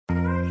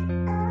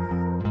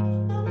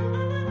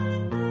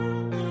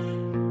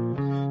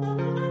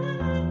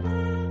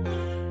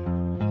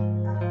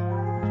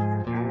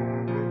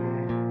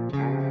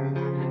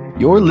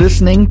You're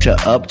listening to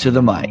Up to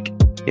the Mic.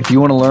 If you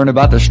want to learn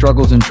about the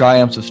struggles and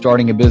triumphs of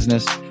starting a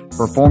business,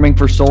 performing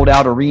for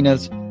sold-out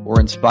arenas,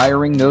 or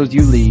inspiring those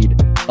you lead,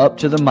 Up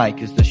to the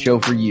Mic is the show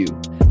for you.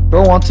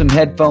 Throw on some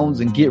headphones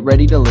and get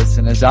ready to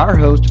listen as our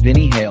host,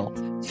 Vinny Hale,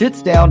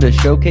 sits down to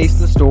showcase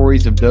the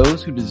stories of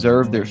those who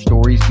deserve their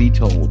stories be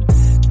told.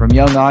 From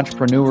young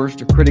entrepreneurs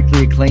to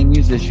critically acclaimed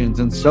musicians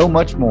and so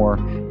much more,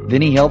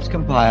 Vinny helps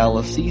compile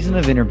a season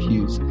of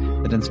interviews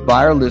that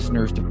inspire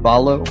listeners to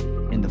follow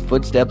in the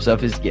footsteps of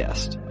his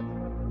guest.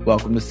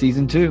 Welcome to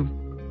Season 2.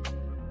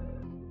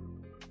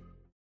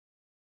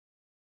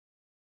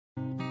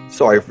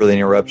 Sorry for the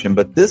interruption,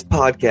 but this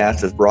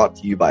podcast is brought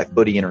to you by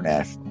Footy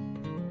International.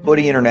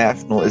 Footy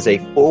International is a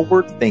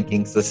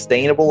forward-thinking,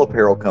 sustainable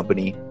apparel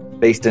company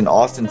based in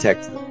Austin,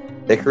 Texas,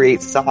 that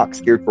creates socks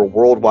geared for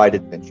worldwide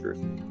adventures.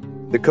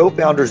 The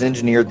co-founders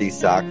engineered these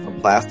socks from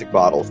plastic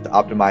bottles to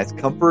optimize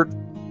comfort,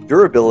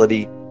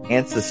 durability,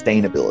 and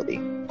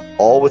sustainability,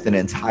 all with an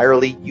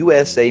entirely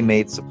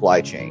USA-made supply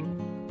chain.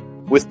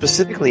 With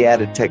specifically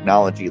added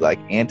technology like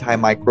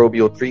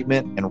antimicrobial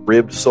treatment and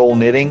ribbed sole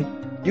knitting,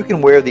 you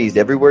can wear these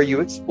everywhere you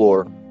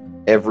explore,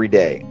 every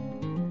day.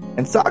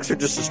 And socks are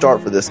just a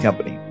start for this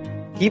company.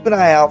 Keep an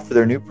eye out for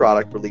their new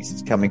product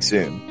releases coming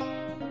soon.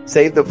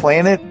 Save the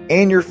planet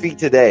and your feet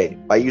today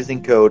by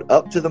using code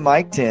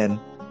UPTOTHEMIC10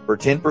 for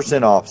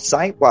 10% off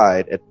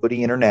site-wide at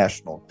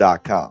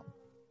footyinternational.com.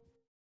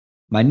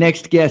 My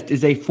next guest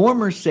is a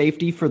former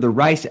safety for the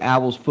Rice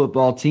Owls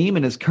football team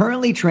and is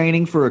currently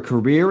training for a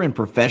career in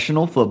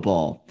professional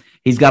football.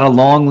 He's got a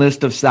long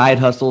list of side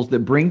hustles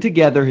that bring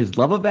together his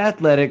love of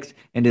athletics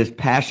and his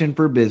passion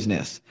for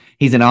business.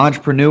 He's an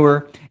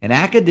entrepreneur, an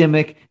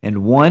academic,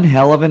 and one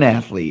hell of an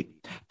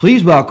athlete.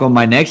 Please welcome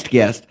my next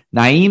guest,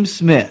 Naeem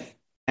Smith.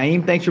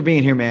 Naeem, thanks for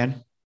being here,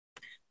 man.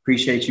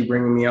 Appreciate you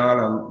bringing me on.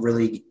 I'm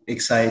really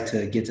excited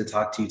to get to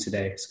talk to you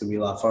today. It's going to be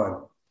a lot of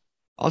fun.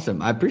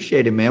 Awesome. I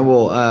appreciate it, man.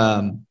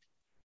 Well,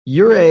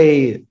 you're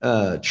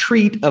a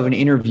treat of an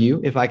interview,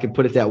 if I could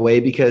put it that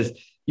way, because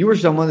you were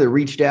someone that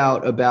reached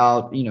out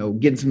about,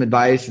 getting some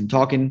advice and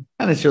talking,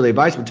 not necessarily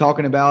advice, but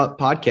talking about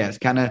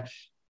podcasts, kind of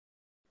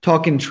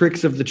talking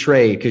tricks of the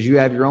trade, because you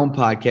have your own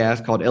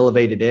podcast called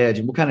Elevated Edge,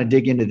 and we'll kind of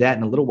dig into that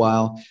in a little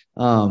while.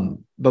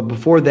 But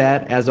before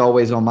that, as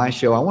always on my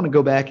show, I want to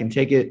go back and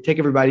take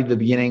everybody to the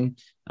beginning,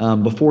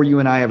 before you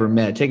and I ever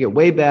met. Take it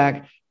way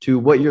back to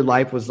what your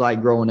life was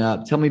like growing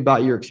up. Tell me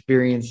about your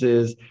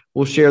experiences.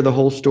 We'll share the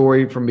whole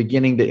story from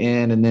beginning to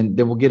end, and then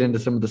we'll get into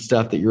some of the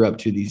stuff that you're up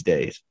to these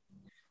days.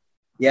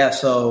 Yeah,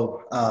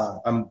 so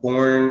I'm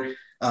born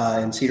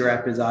in Cedar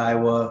Rapids,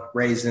 Iowa,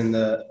 raised in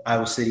the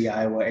Iowa City,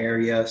 Iowa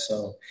area.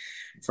 So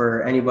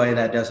for anybody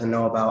that doesn't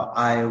know about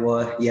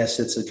Iowa, yes,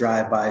 it's a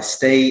drive-by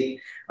state.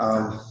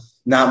 Not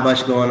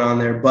much going on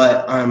there,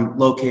 but I'm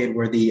located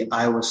where the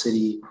Iowa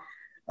City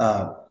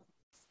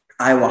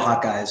Iowa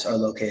Hawkeyes are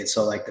located.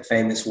 So like the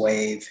famous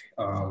wave,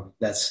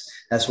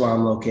 that's where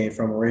I'm located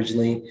from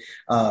originally.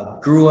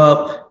 Grew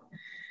up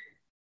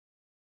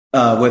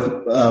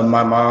with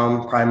my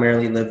mom,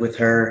 primarily lived with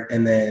her.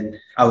 And then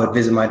I would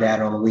visit my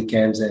dad on the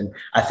weekends. And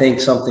I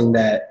think something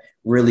that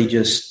really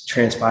just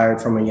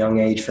transpired from a young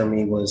age for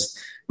me was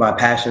my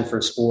passion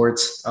for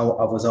sports. I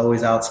was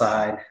always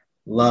outside,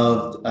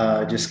 loved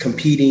just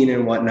competing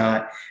and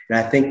whatnot. And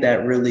I think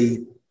that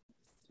really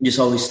just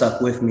always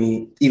stuck with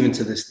me even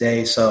to this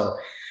day. So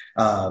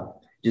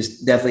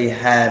just definitely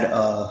had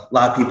a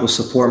lot of people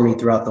support me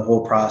throughout the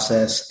whole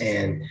process.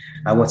 And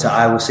I went to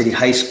Iowa City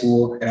High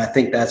School, and I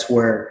think that's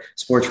where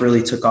sports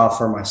really took off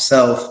for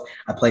myself.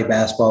 I played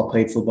basketball,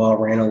 played football,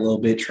 ran a little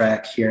bit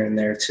track here and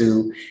there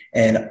too.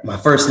 And my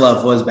first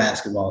love was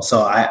basketball. So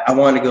I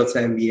wanted to go to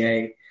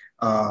NBA.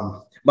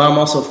 But I'm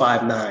also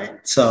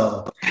 5'9".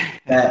 So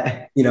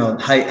that,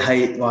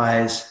 height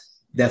wise,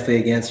 definitely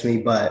against me.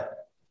 But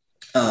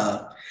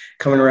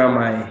coming around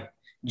my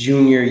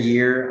junior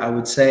year, I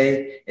would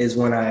say, is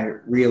when I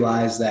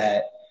realized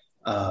that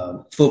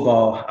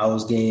football, I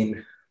was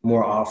getting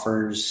more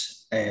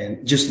offers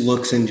and just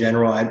looks in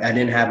general. I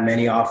didn't have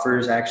many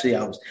offers, actually.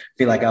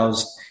 Feel like I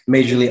was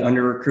majorly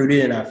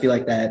under-recruited, and I feel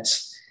like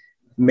that's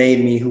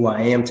made me who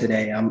I am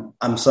today. I'm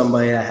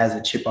somebody that has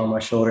a chip on my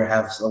shoulder,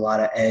 has a lot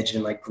of edge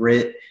and like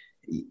grit.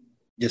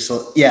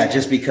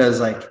 Just because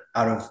like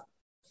out of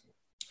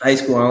high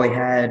school, I only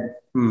had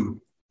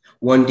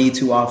one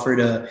D2 offer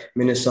to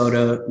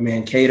Minnesota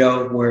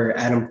Mankato, where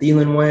Adam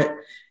Thielen went.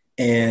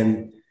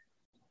 And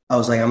I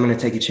was like, I'm going to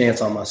take a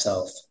chance on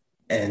myself.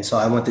 And so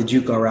I went the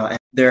JUCO route. And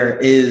there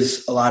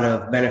is a lot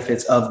of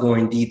benefits of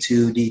going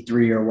D2,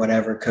 D3 or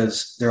whatever,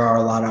 because there are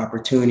a lot of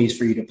opportunities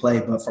for you to play.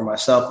 But for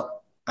myself,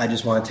 I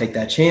just want to take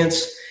that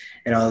chance.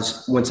 And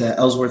went to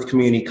Ellsworth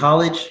Community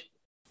College,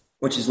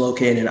 which is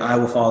located in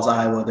Iowa Falls,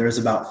 Iowa. There's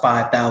about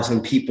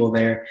 5,000 people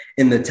there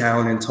in the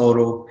town in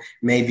total,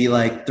 maybe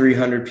like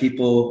 300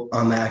 people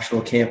on the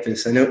actual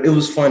campus. And it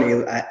was funny.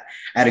 I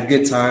had a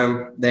good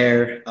time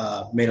there,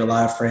 made a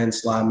lot of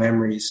friends, a lot of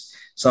memories.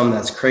 Something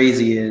that's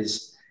crazy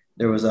is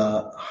there was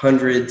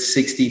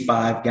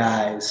 165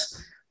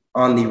 guys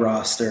on the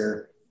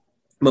roster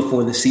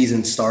before the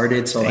season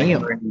started. So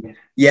Damn.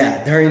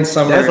 during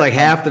summer. That's like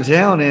half the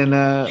town in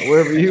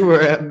wherever you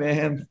were at,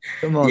 man.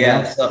 Come on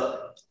now. So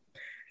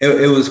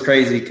it was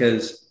crazy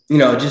because,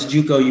 just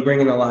JUCO, you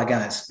bring in a lot of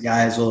guys.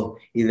 Guys will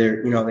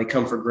either, they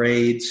come for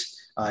grades,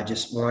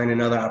 just wanting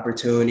another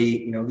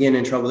opportunity, getting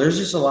in trouble. There's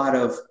just a lot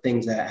of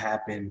things that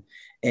happen.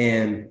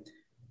 And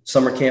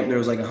summer camp, there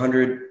was like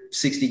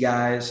 160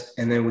 guys.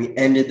 And then we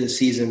ended the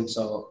season.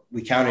 So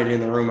we counted in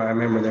the room. I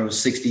remember there was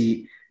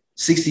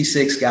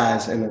 66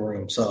 guys in the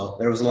room. So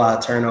there was a lot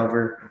of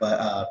turnover,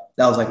 but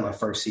that was like my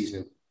first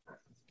season.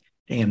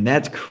 Damn,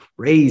 that's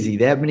crazy.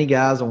 That many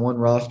guys on one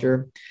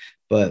roster.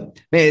 But,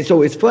 man,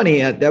 so it's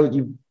funny that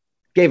you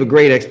gave a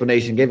great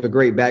explanation, gave a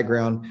great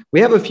background. We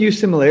have a few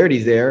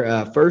similarities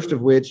there. First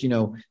of which,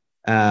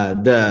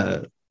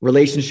 the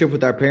relationship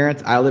with our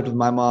parents. I lived with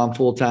my mom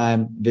full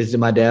time, visited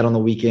my dad on the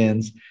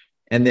weekends.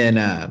 And then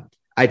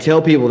I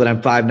tell people that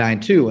I'm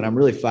 5'9" too, and I'm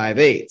really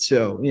 5'8".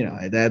 So,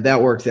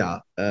 that works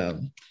out.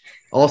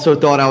 Also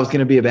thought I was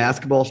going to be a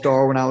basketball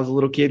star when I was a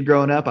little kid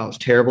growing up. I was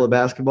terrible at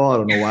basketball. I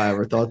don't know why I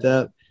ever thought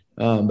that.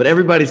 But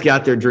everybody's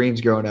got their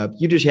dreams growing up.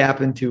 You just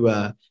happen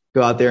to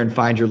go out there and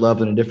find your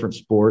love in a different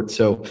sport.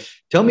 So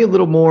tell me a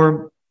little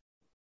more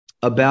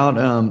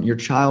about your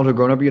childhood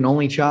growing up. Are you an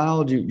only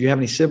child? Do you have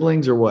any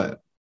siblings or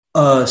what?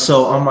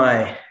 So on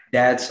my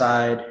dad's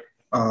side,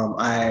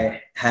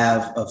 I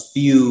have a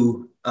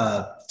few,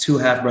 2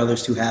 half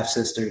brothers, 2 half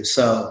sisters.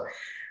 So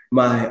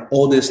my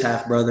oldest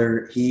half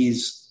brother,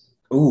 he's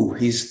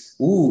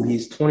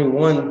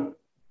 21.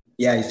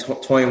 Yeah, he's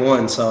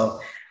 21. So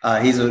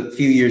he's a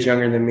few years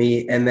younger than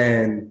me. And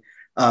then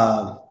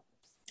I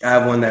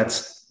have one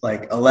that's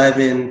like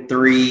 11,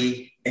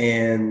 3,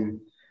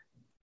 and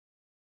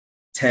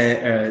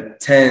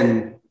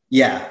 10.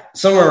 Yeah,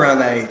 somewhere around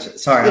that age.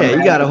 Sorry. Yeah,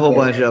 you got a whole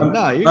bunch of them.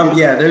 No,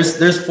 yeah,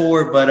 there's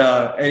 4,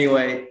 but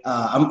anyway,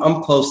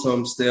 I'm close to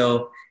them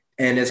still.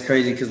 And it's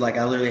crazy because like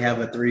I literally have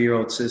a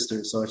 3-year-old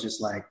sister. So it's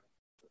just like,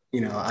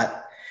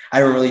 I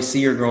don't really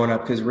see her growing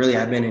up because really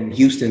I've been in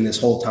Houston this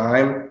whole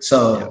time.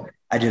 So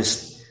I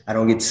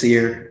don't get to see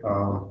her.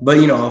 But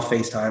I'll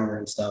FaceTime her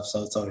and stuff.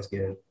 So it's always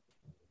good.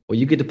 Well,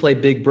 you get to play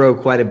big bro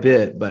quite a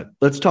bit, but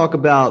let's talk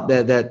about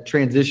that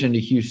transition to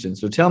Houston.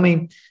 So tell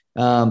me,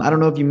 I don't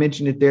know if you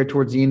mentioned it there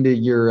towards the end of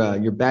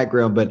your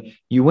background, but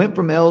you went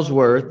from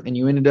Ellsworth and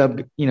you ended up,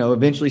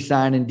 eventually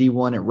signing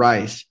D1 at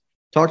Rice.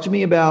 Talk to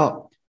me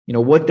about,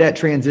 what that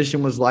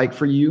transition was like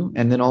for you.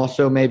 And then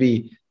also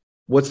maybe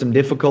what some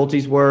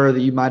difficulties were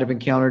that you might've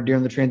encountered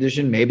during the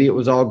transition. Maybe it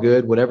was all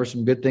good, whatever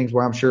some good things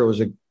were. I'm sure it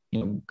was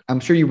I'm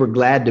sure you were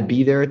glad to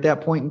be there at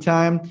that point in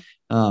time.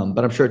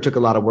 But I'm sure it took a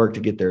lot of work to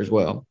get there as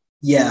well.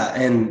 Yeah,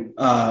 and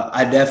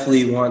I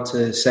definitely want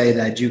to say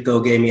that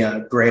JUCO gave me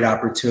a great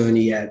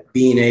opportunity at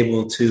being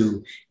able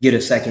to get a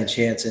second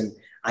chance. And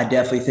I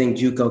definitely think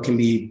JUCO can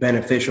be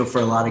beneficial for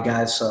a lot of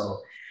guys.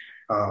 So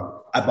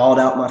I balled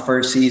out my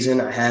first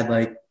season. I had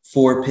like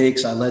 4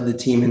 picks. I led the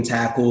team in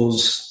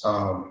tackles,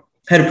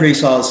 had a pretty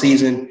solid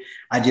season.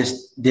 I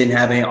just didn't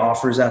have any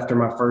offers after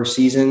my first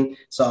season.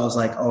 So I was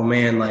like, oh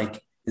man,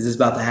 like, is this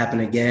about to happen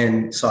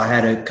again? So I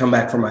had to come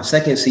back for my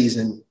second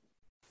season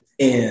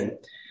and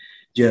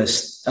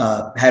just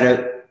had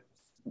a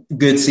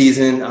good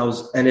season. I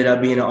ended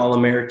up being an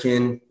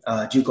All-American,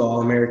 JUCO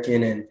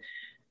All-American, and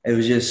it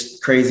was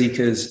just crazy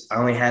because I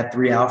only had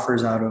 3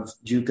 offers out of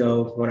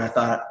JUCO when I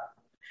thought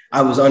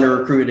I was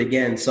under-recruited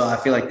again. So I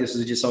feel like this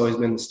has just always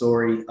been the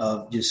story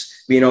of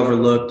just being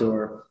overlooked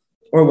or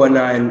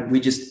whatnot, and we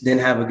just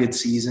didn't have a good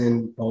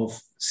season,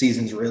 both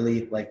seasons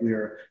really. Like we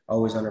were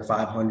always under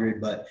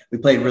 500, but we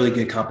played really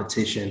good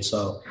competition.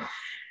 So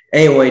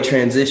anyway,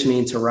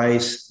 transitioning to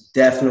Rice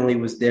definitely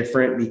was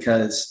different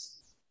because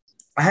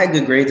I had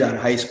good grades out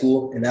of high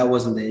school and that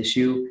wasn't the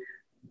issue,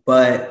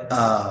 but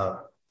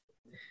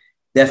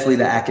definitely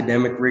the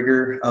academic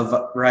rigor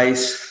of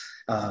Rice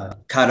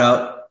caught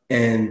up.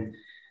 And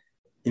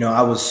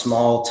I was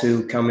small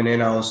too coming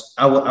in. I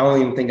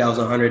don't even think I was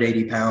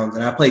 180 pounds,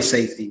 and I play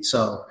safety.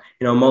 So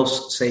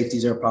most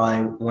safeties are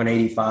probably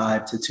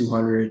 185 to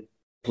 200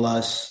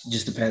 plus,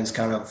 just depends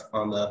kind of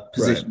on the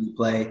position you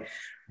play.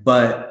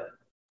 But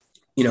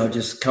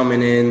just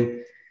coming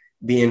in,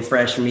 being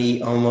fresh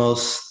meat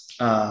almost,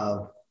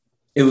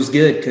 it was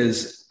good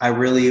because I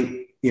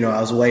really, I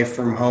was away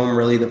from home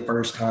really the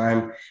first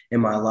time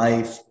in my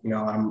life.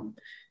 I'm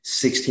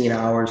 16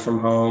 hours from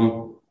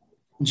home.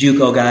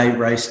 JUCO guy,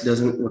 Rice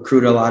doesn't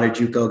recruit a lot of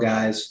JUCO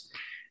guys,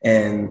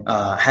 and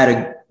had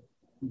a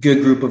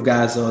good group of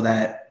guys though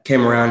that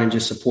came around and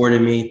just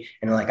supported me.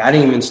 And like, I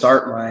didn't even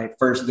start my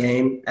first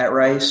game at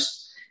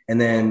Rice.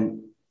 And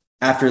then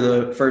after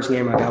the first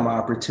game, I got my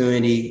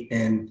opportunity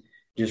and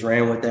just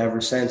ran with it ever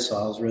since. So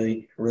I was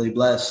really, really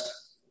blessed.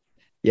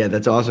 Yeah,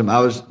 that's awesome.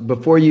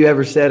 Before you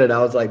ever said it, I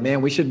was like,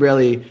 man, we should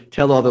really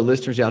tell all the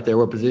listeners out there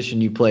what position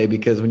you play,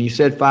 because when you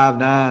said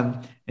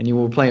 5'9" and you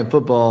were playing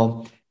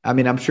football, I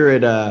mean, I'm sure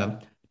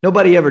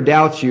nobody ever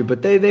doubts you,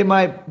 but they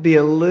might be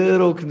a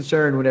little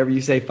concerned whenever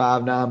you say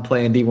 5'9"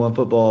 playing D1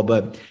 football.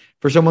 But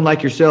for someone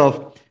like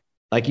yourself,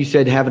 like you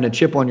said, having a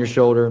chip on your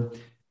shoulder,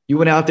 you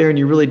went out there and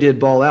you really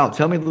did ball out.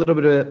 Tell me a little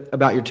bit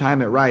about your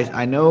time at Rice.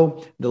 I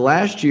know the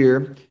last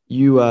year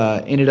you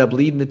ended up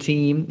leading the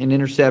team in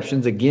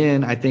interceptions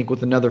again, I think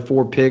with another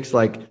 4 picks,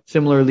 like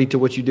similarly to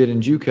what you did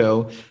in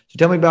JUCO. So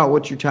tell me about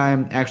what your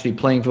time actually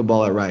playing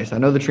football at Rice. I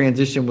know the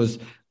transition was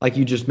like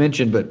you just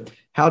mentioned, but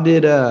how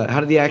did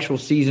the actual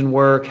season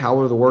work? How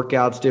were the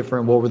workouts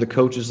different? What were the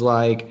coaches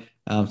like?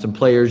 Some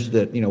players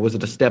that, was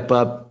it a step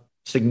up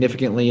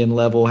significantly in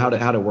level? How did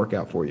it work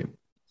out for you?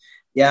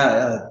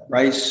 Yeah,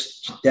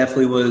 Rice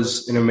definitely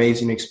was an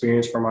amazing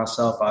experience for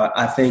myself.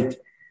 I think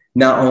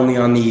not only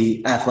on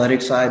the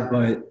athletic side,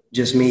 but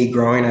just me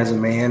growing as a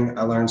man,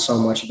 I learned so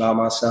much about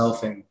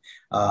myself, and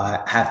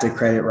I have to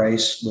credit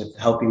Rice with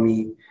helping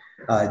me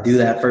do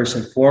that first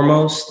and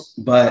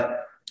foremost.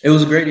 But it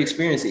was a great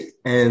experience,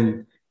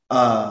 and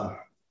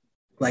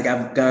like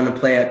I've gotten to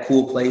play at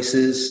cool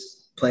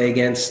places, play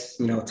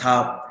against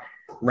top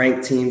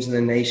ranked teams in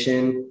the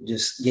nation,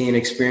 just gain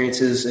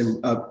experiences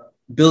and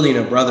building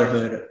a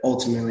brotherhood.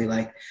 Ultimately,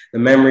 like the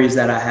memories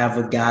that I have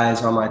with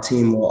guys on my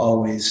team will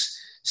always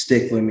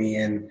stick with me,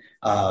 and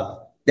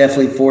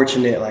definitely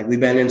fortunate. Like we've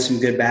been in some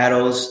good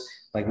battles.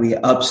 Like we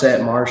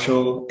upset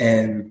Marshall,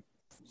 and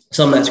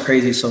something that's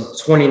crazy. So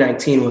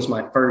 2019 was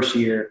my first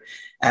year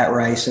at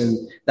Rice, and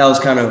that was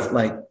kind of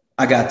like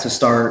I got to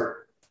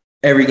start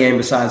every game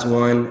besides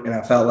one, and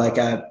I felt like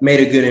I made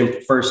a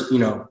good first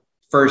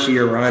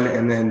year run.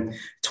 And then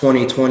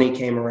 2020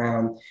 came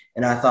around,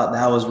 and I thought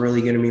that was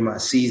really going to be my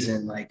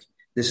season. Like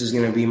this is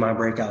going to be my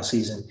breakout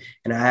season,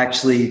 and I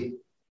actually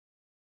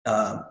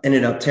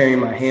ended up tearing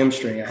my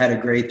hamstring. I had a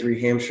grade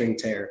 3 hamstring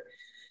tear.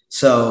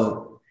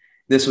 So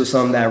this was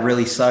something that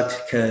really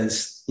sucked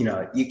because,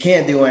 you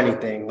can't do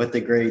anything with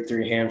the grade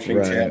 3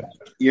 hamstring tear.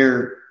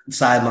 You're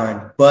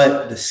sidelined.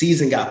 But the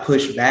season got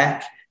pushed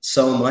back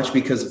so much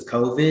because of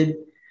COVID.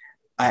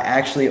 I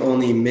actually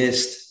only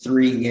missed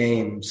 3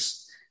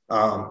 games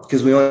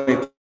because we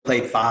only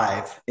played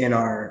 5 in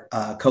our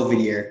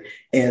COVID year.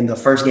 And the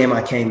first game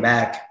I came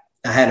back,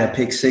 I had a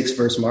pick 6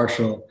 versus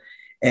Marshall.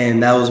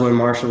 And that was when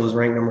Marshall was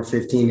ranked number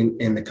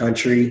 15 in the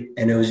country.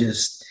 And it was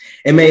just,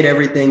 it made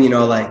everything,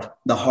 like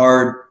the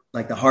hard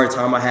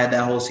time I had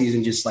that whole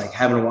season, just like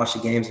having to watch the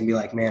games and be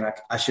like, man,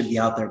 I should be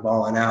out there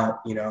balling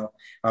out,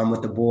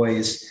 with the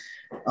boys.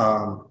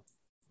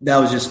 That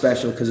was just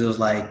special because it was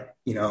like,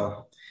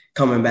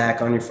 coming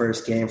back on your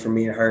first game for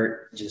me to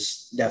hurt,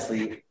 just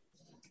definitely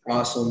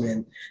awesome.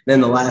 And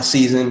then the last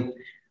season,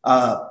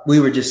 we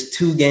were just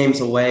 2 games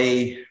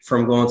away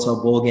from going to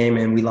a bowl game,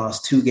 and we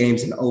lost 2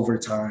 games in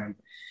overtime.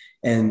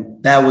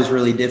 And that was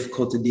really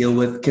difficult to deal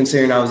with,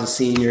 considering I was a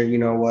senior.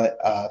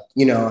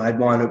 I'd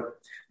want to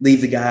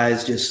leave the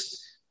guys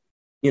just,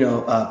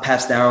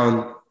 pass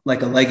down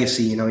like a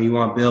legacy. You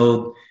want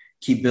to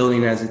keep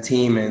building as a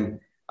team. And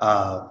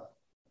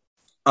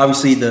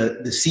obviously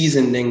the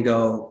season didn't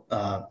go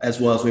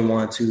as well as we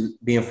wanted to,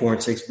 being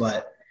 4-6,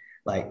 but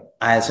like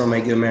I had so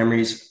many good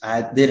memories.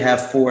 I did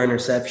have 4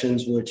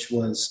 interceptions, which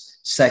was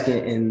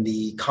second in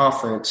the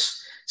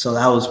conference. So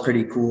that was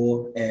pretty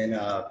cool. And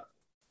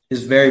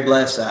is very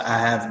blessed. I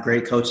have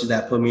great coaches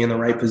that put me in the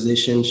right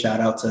position. Shout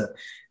out to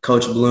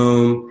Coach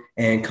Bloom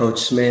and Coach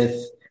Smith,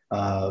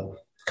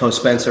 Coach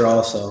Spencer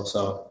also.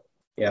 So,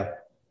 yeah.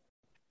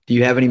 Do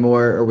you have any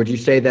more, or would you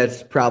say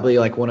that's probably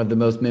like one of the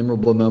most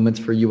memorable moments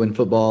for you in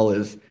football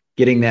is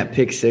getting that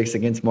pick 6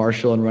 against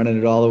Marshall and running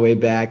it all the way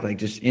back? Like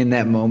just in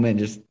that moment,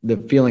 just the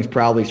feeling's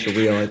probably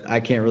surreal. I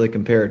can't really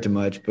compare it to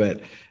much,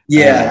 but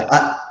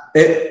yeah,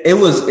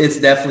 it's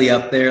definitely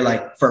up there.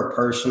 Like for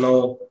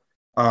personal,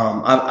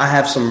 I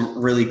have some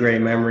really great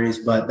memories,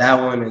 but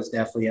that one is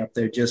definitely up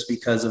there just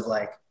because of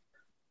like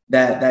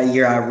that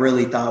year I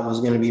really thought was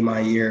going to be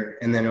my year.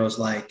 And then it was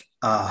like,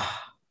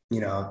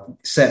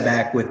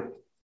 setback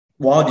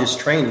while just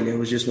training. It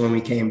was just when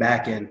we came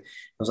back, and it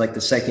was like the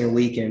second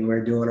week and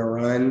we're doing a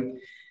run,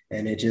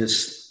 and it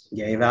just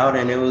gave out,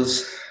 and it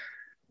was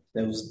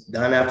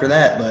done after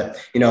that. But,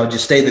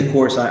 just stay the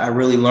course. I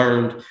really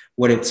learned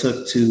what it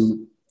took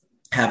to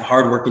have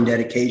hard work and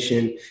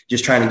dedication,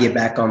 just trying to get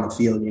back on the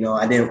field.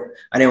 I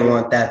didn't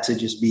want that to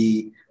just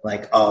be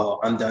like, oh,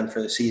 I'm done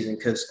for the season,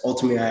 because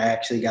ultimately I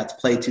actually got to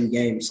play 2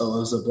 games. So it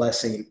was a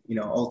blessing,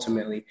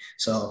 ultimately.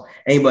 So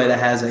anybody that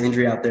has an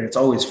injury out there, it's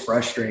always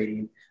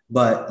frustrating,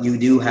 but you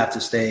do have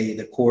to stay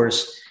the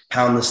course.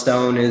 Pound the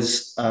stone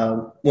is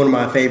one of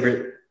my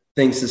favorite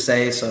things to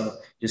say. So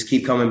just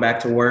keep coming back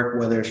to work,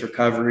 whether it's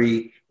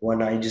recovery,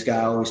 whatnot. You just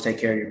got to always take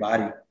care of your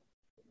body.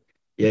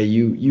 Yeah,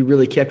 you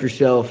really kept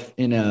yourself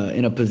in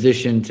a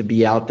position to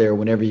be out there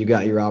whenever you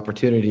got your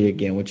opportunity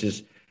again, which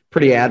is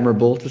pretty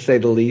admirable to say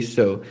the least.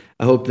 So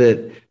I hope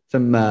that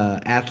some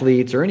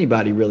athletes or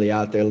anybody really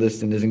out there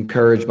listening is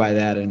encouraged by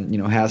that, and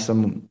has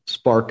some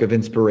spark of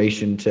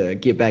inspiration to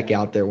get back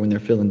out there when they're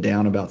feeling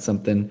down about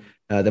something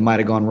that might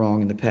have gone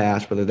wrong in the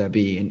past, whether that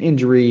be an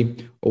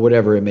injury or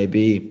whatever it may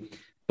be.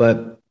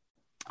 But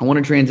I want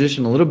to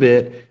transition a little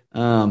bit.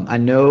 I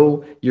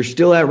know you're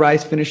still at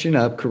Rice finishing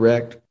up,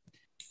 correct?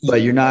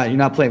 but you're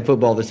not playing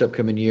football this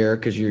upcoming year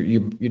because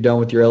you're done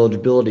with your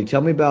eligibility.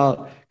 Tell me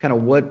about kind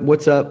of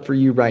what's up for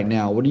you right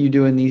now. What are you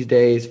doing these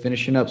days?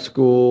 Finishing up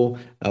school,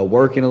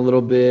 working a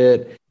little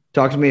bit.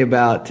 Talk to me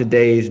about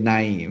today's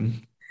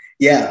Naeem.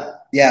 Yeah.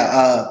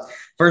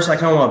 First, I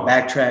kind of want to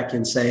backtrack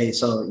and say,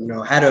 so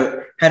had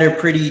a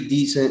pretty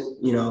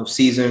decent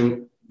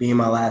season. Being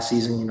my last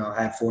season,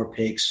 I had 4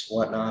 picks,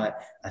 whatnot.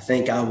 I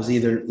think I was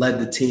either led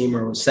the team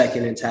or was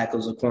second in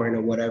tackles according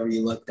to whatever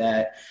you looked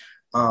at.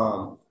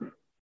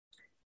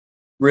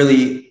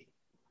 Really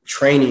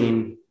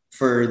training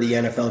for the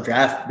NFL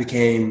draft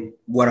became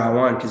what I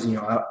want because,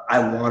 I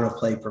want to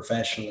play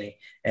professionally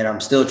and I'm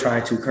still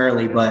trying to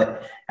currently.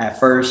 But at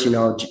first,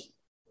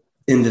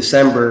 in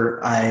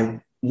December,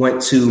 I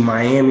went to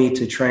Miami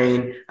to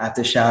train. I have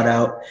to shout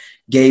out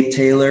Gabe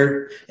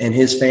Taylor and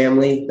his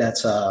family.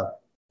 That's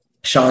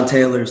Sean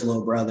Taylor's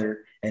little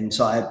brother. And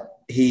so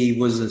he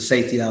was a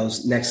safety that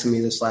was next to me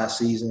this last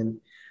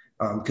season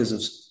because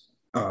of,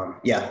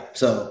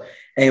 So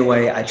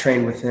anyway, I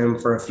trained with him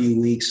for a few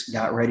weeks,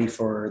 got ready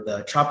for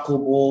the Tropical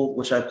Bowl,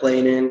 which I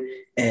played in.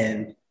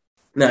 And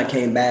then I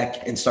came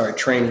back and started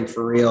training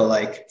for real,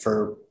 like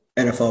for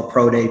NFL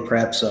Pro Day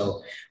prep.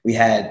 So we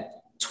had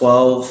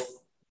 12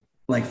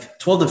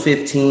 to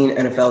 15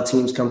 NFL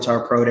teams come to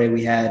our Pro Day.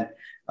 We had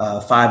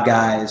 5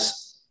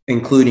 guys,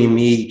 including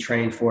me,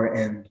 train for it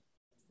and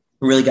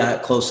really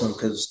got close to them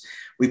because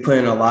we put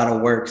in a lot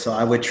of work. So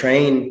I would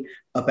train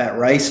up at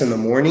Rice in the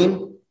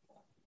morning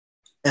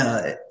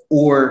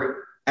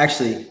or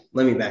actually,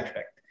 let me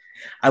backtrack.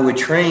 I would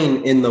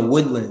train in the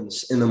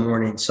Woodlands in the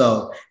morning.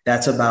 So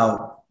that's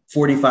about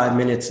 45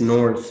 minutes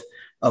north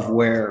of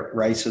where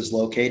Rice is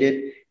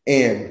located.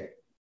 And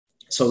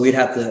so we'd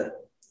have to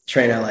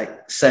train at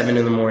like 7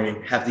 in the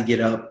morning, have to get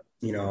up,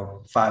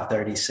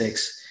 5:30,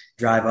 6,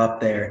 drive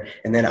up there.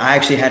 And then I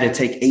actually had to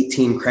take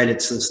 18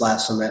 credits this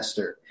last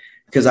semester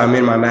because I'm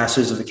in my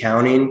master's of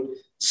accounting.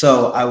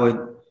 So I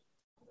would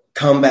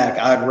come back,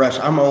 I'd rush.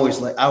 I'm always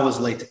late. I was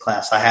late to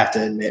class, I have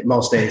to admit,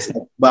 most days,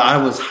 but I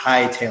was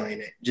hightailing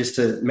it just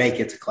to make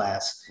it to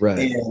class.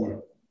 Right.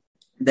 And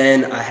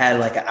then I had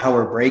like an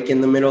hour break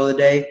in the middle of the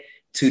day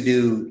to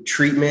do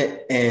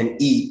treatment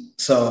and eat.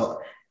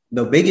 So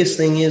the biggest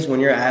thing is when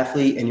you're an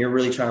athlete and you're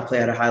really trying to play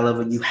at a high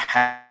level, you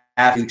have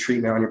to do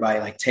treatment on your body,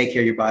 like take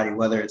care of your body,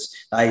 whether it's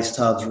ice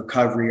tubs,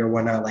 recovery or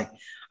whatnot. Like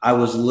I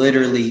was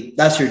literally,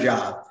 that's your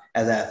job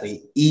as an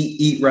athlete,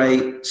 eat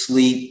right,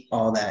 sleep,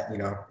 all that,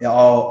 it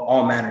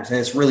all matters. And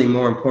it's really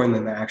more important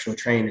than the actual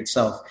training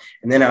itself.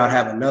 And then I would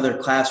have another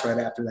class right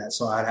after that.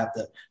 So I'd have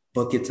to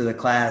book it to the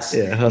class.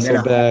 Yeah.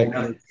 Hustle back.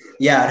 I'd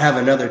have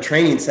another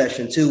training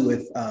session too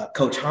with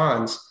Coach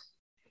Hans,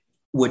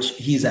 which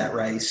he's at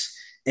Rice.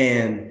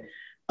 And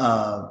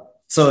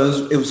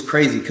so it was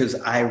crazy because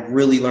I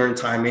really learned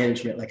time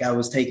management. Like I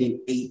was taking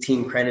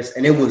 18 credits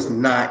and it was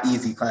not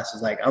easy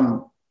classes. Like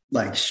I'm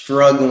like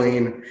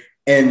struggling.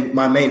 And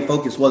my main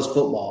focus was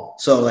football.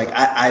 So like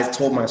I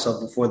told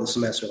myself before the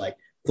semester, like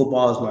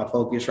football is my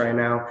focus right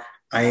now.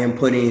 I am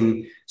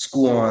putting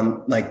school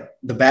on like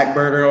the back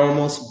burner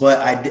almost, but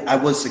I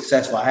was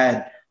successful. I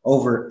had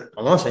over a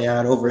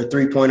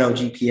 3.0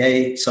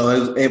 GPA.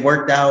 So it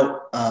worked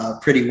out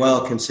pretty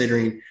well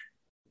considering,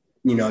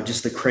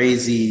 just the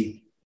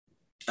crazy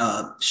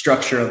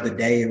structure of the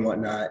day and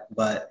whatnot.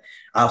 But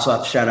I also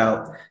have to shout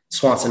out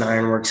Swanson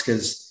Ironworks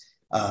because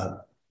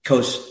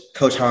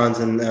Coach Hans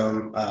and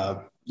them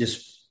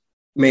just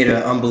made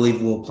an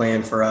unbelievable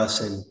plan for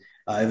us. And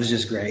it was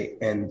just great.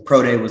 And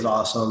Pro Day was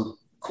awesome.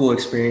 Cool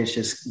experience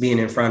just being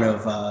in front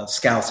of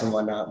scouts and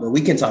whatnot. But we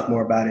can talk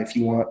more about it if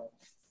you want.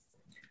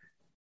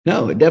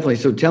 No, definitely.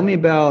 So tell me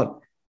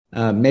about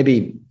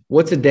maybe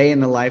what's a day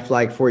in the life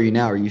like for you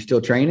now? Are you still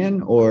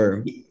training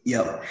or?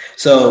 Yep.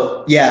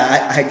 So,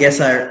 yeah, I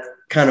guess I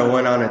kind of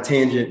went on a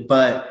tangent,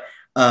 but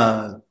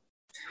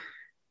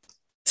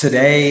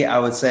today I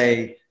would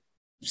say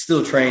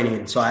still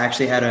training. So I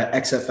actually had an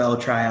XFL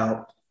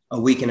tryout a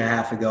week and a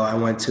half ago.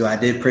 I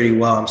did pretty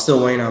well. I'm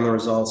still waiting on the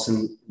results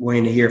and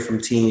waiting to hear from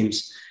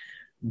teams.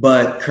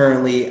 But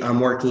currently I'm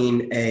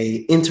working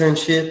a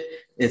internship.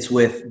 It's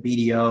with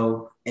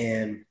BDO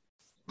and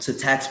it's a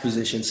tax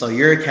position. So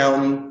you're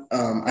accountant.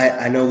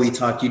 I know we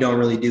talked, you don't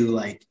really do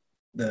like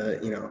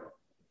the,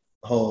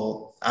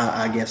 whole,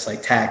 I guess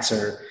like tax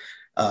or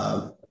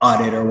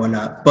audit or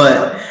whatnot.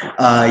 But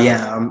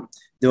I'm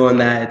doing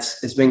that.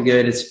 It's been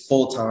good. It's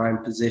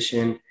full-time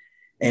position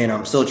and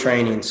I'm still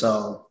training.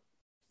 So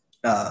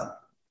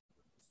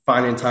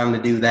finding time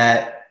to do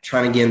that,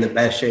 trying to get in the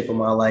best shape of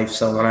my life.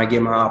 So when I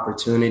get my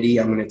opportunity,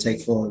 I'm going to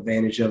take full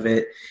advantage of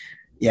it.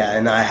 Yeah.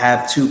 And I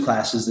have 2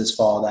 classes this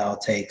fall that I'll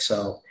take.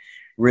 So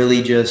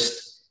really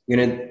just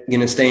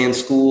gonna stay in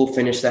school,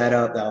 finish that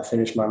up. I'll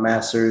finish my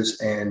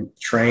master's and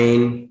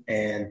train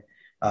and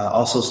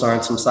also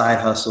starting some side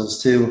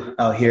hustles too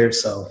out here.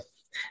 So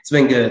it's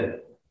been good.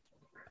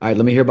 All right,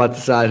 let me hear about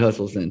the side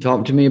hustles then.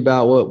 Talk to me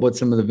about what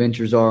some of the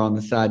ventures are on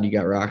the side you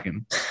got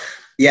rocking.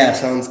 Yeah,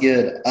 sounds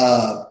good.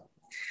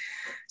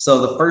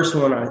 So the first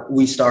one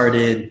we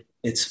started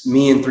it's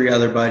me and three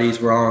other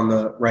buddies. We're all on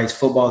the Rice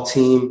football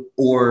team,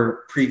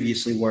 or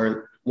previously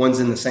were one's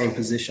in the same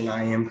position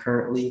I am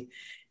currently.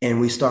 And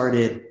we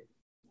started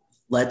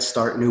Let's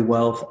Start New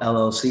Wealth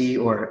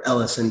LLC, or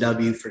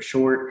LSNW for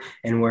short.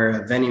 And we're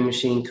a vending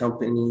machine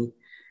company.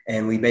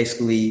 And we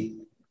basically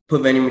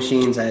put vending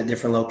machines at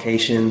different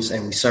locations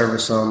and we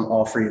service them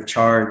all free of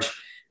charge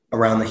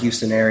around the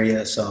Houston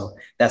area. So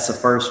that's the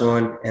first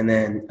one. And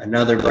then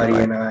another buddy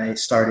and I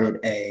started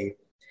a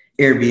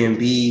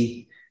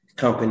Airbnb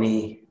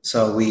company.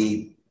 So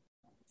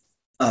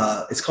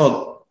it's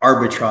called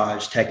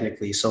arbitrage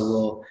technically. So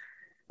we'll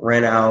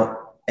rent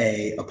out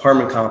a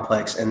apartment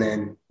complex and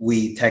then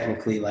we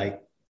technically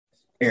like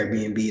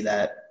Airbnb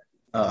that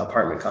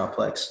apartment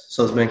complex.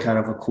 So it's been kind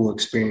of a cool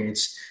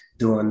experience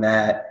doing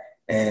that,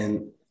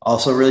 and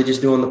also really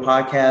just doing the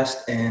podcast.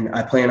 And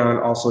I plan on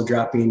also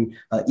dropping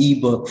an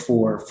ebook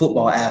for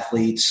football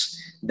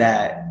athletes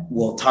that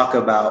will talk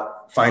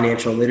about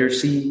financial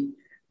literacy,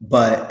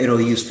 but it'll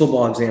use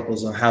football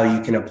examples on how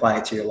you can apply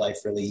it to your life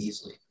really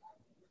easily.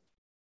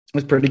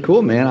 That's pretty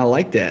cool, man. I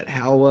like that.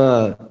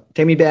 How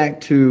take me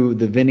back to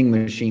the vending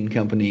machine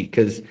company,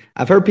 because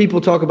I've heard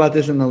people talk about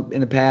this in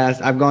the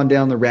past. I've gone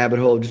down the rabbit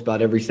hole of just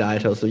about every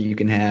side hustle you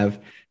can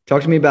have.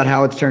 Talk to me about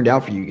how it's turned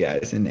out for you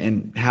guys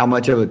and how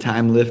much of a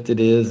time lift it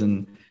is,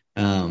 and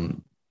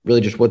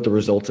really just what the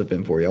results have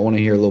been for you. I want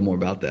to hear a little more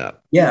about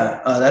that.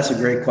 Yeah, that's a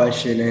great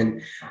question.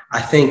 And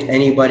I think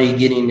anybody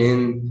getting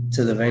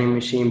into the vending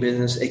machine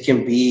business, it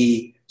can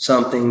be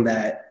something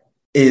that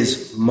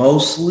is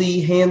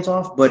mostly hands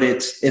off, but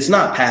it's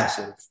not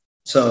passive.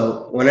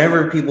 So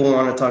whenever people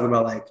want to talk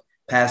about like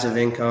passive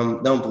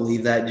income, don't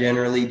believe that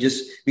generally,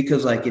 just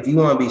because like if you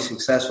want to be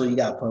successful, you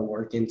got to put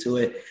work into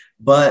it.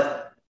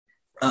 But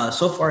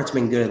so far it's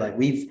been good. Like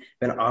we've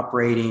been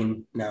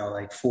operating now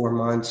like 4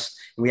 months.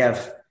 We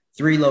have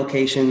 4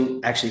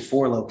 locations,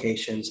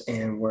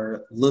 and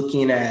we're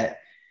looking at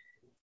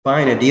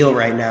buying a deal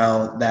right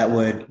now that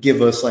would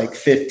give us like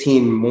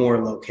 15 more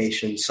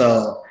locations.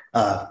 So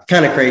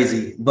kind of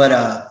crazy,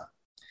 but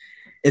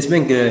it's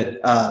been good.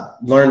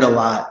 Learned a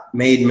lot,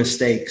 made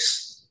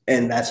mistakes,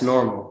 and that's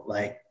normal.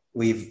 Like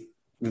we've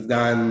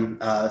gotten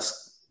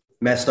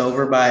messed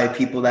over by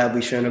people that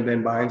we shouldn't have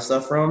been buying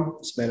stuff from.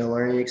 It's been a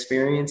learning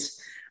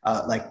experience.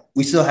 Like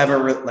we still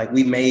haven't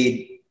we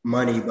made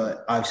money,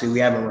 but obviously we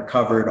haven't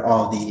recovered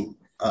all the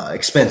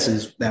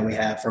expenses that we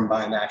have from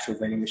buying the actual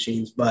vending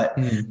machines, but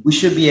we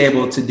should be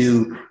able to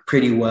do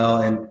pretty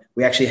well. And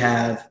we actually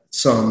have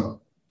some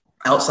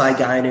outside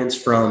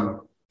guidance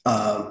from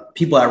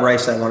people at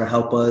Rice that want to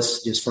help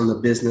us just from the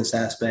business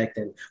aspect.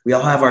 And we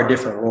all have our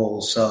different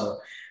roles. So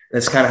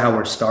that's kind of how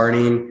we're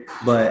starting.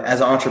 But as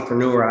an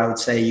entrepreneur, I would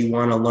say you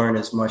want to learn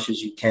as much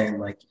as you can.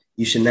 Like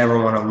you should never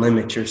want to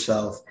limit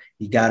yourself.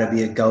 You got to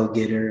be a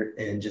go-getter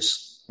and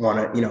just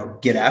want to,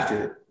 get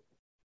after it.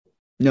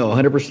 No,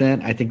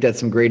 100%. I think that's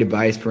some great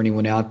advice for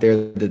anyone out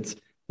there that's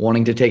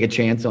wanting to take a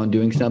chance on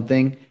doing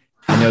something.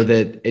 I know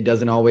that it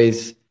doesn't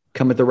always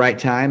come at the right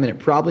time, and it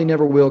probably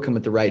never will come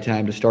at the right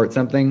time to start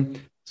something.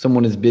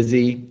 Someone as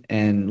busy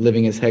and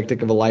living as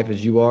hectic of a life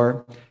as you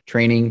are,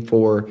 training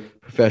for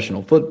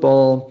professional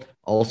football,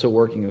 also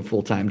working a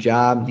full-time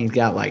job. He's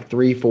got like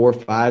 3, 4,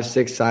 5,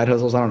 6 side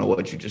hustles. I don't know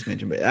what you just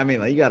mentioned, but I mean,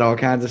 like you got all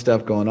kinds of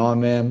stuff going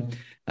on, man.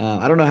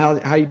 I don't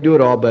know how you do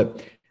it all,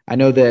 but I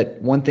know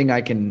that one thing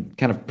I can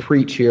kind of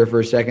preach here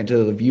for a second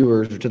to the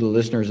viewers or to the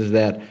listeners is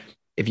that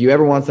if you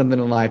ever want something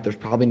in life, there's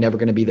probably never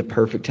going to be the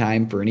perfect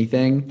time for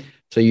anything.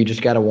 So you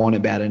just got to want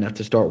it bad enough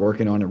to start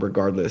working on it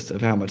regardless of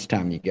how much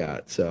time you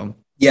got. So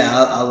yeah,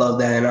 I love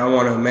that. And I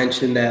want to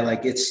mention that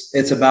like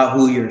it's about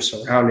who you're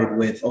surrounded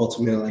with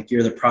ultimately. Like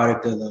you're the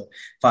product of the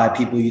 5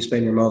 people you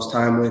spend your most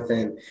time with.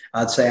 And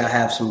I'd say I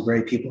have some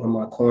great people in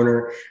my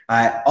corner.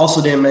 I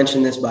also didn't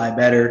mention this, but I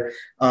better.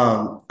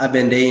 I've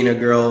been dating a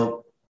girl.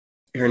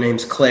 Her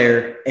name's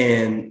Claire,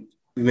 and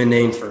we've been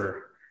dating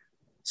for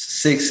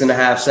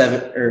 6.5,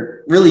 7,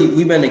 or really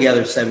we've been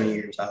together 7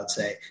 years, I would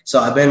say.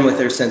 So I've been with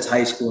her since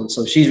high school. And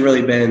so she's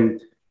really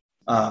been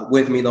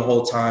with me the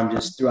whole time,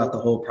 just throughout the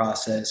whole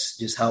process,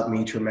 just helped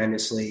me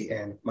tremendously.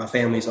 And my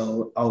family's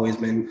always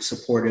been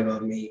supportive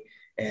of me.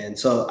 And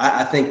so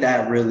I think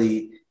that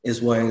really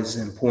is what is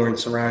important,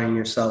 surrounding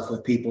yourself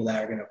with people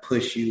that are going to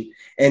push you.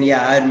 And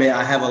yeah, I admit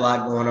I have a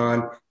lot going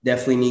on.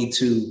 Definitely need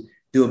to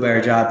do a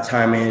better job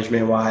time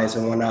management wise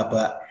and whatnot.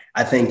 But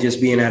I think just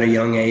being at a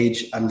young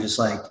age, I'm just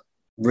like,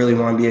 really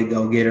want to be a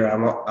go-getter.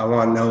 I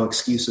want no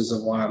excuses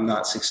of why I'm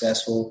not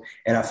successful.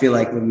 And I feel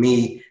like with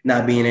me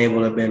not being able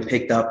to have been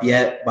picked up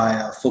yet by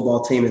a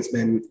football team, it's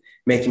been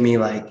making me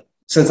like,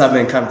 since I've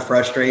been kind of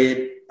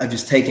frustrated, I've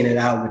just taken it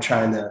out with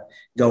trying to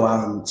go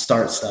out and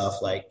start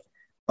stuff like,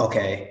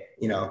 okay,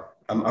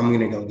 I'm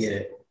going to go get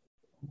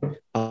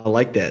it. I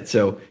like that.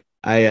 So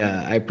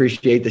I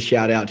appreciate the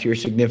shout out to your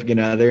significant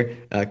other,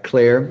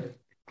 Claire.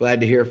 Glad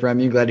to hear from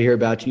you. Glad to hear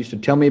about you. So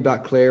tell me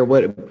about Claire.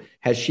 What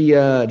has she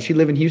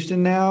live in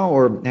Houston now,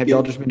 or have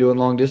y'all just been doing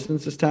long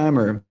distance this time?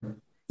 Or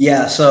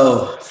yeah,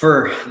 so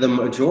for the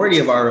majority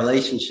of our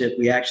relationship,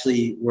 we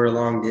actually were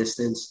long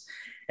distance.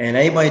 And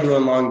anybody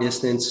doing long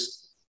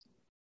distance,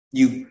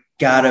 you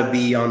gotta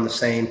be on the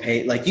same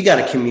page. Like you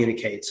gotta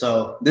communicate.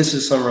 So this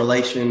is some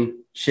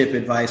relationship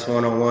advice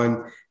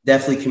 101.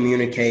 Definitely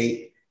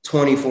communicate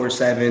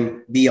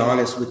 24/7. Be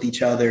honest with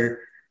each other.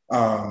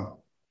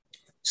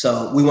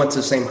 So we went to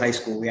the same high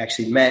school. We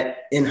actually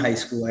met in high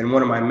school, and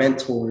one of my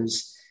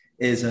mentors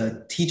is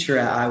a teacher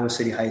at Iowa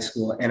City High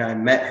School, and I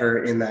met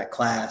her in that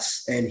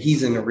class. And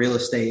he's in the real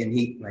estate, and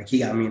he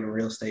got me into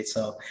real estate.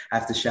 So I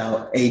have to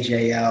shout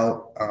AJ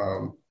out.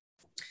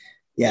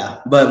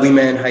 But we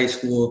met in high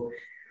school,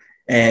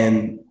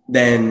 and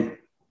then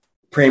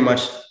pretty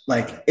much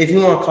like if you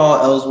want to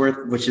call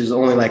Ellsworth, which is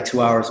only like 2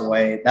 hours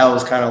away, that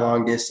was kind of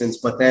long distance.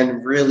 But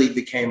then really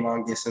became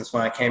long distance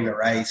when I came to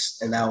Rice,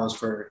 and that was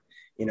for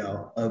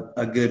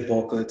a good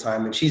bulk of the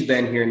time. And she's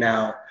been here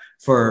now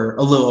for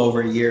a little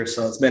over a year.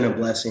 So it's been a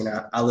blessing.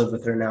 I live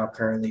with her now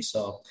currently.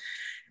 So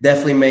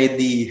definitely made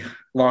the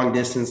long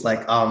distance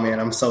like, oh man,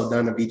 I'm so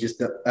done to be just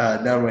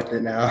done with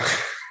it now.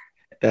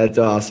 That's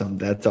awesome.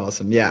 That's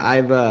awesome. Yeah,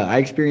 I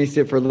experienced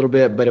it for a little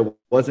bit, but it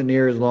wasn't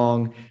near as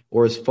long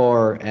or as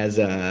far as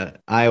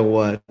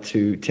Iowa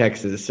to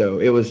Texas. So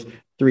it was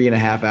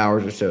 3.5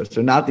 hours or so.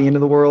 So not the end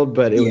of the world,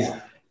 but it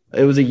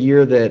was a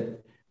year that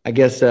I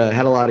guess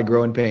had a lot of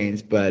growing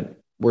pains, but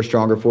we're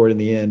stronger for it in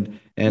the end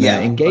and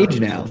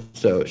engaged now.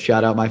 So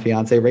shout out my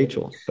fiance,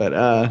 Rachel.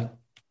 But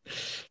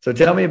so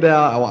tell me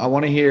about, I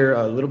want to hear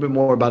a little bit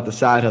more about the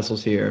side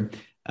hustles here.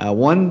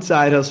 One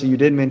side hustle you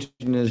did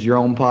mention is your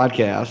own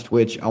podcast,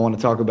 which I want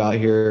to talk about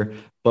here.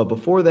 But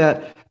before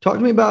that, talk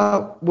to me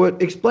about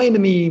explain to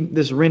me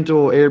this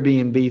rental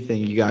Airbnb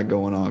thing you got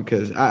going on.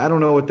 Cause I don't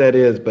know what that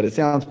is, but it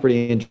sounds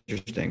pretty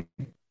interesting.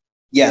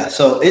 Yeah.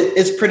 So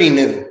it's pretty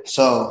new.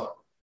 So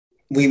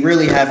we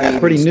really haven't.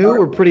 Pretty new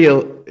or pretty?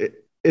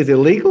 Is it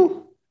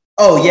legal?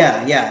 Oh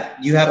yeah.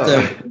 You have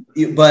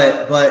to,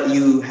 but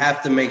you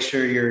have to make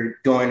sure you're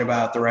going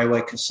about the right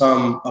way because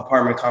some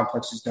apartment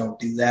complexes don't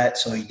do that.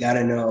 So you got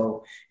to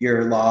know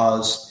your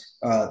laws,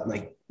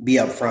 like be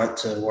upfront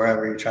to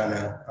wherever you're trying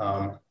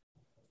to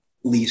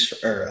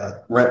lease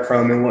or rent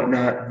from and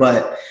whatnot.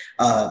 But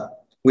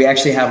we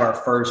actually have our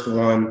first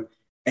one.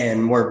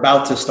 And we're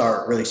about to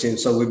start really soon.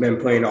 So we've been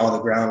putting all the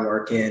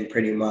groundwork in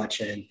pretty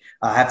much. And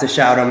I have to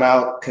shout him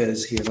out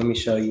because here, let me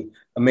show you.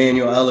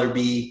 Emmanuel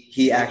Ellerby,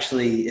 he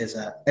actually is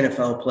an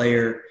NFL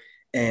player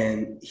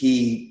and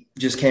he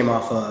just came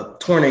off a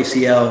torn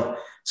ACL.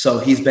 So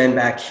he's been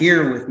back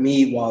here with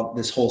me while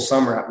this whole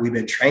summer we've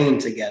been training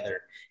together.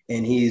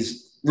 And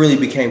he's really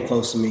became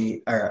close to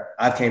me, or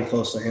I came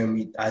close to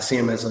him. I see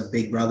him as a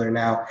big brother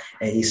now.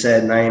 And he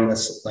said, Naeem,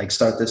 let's like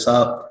start this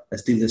up.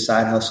 Let's do this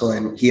side hustle.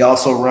 And he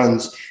also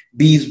runs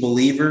Bees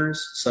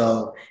Believers.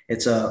 So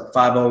it's a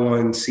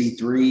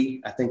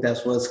 501c3. I think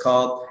that's what it's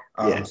called.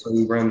 So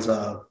he runs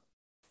a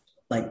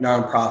like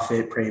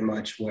nonprofit pretty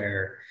much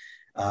where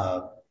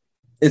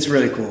it's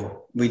really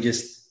cool.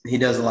 He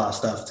does a lot of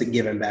stuff to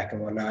give him back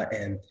and whatnot.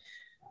 And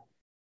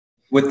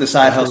with the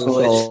side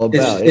hustle,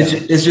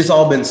 it's just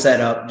all been set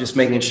up, just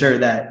making sure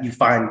that you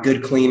find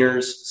good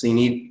cleaners. So you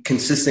need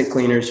consistent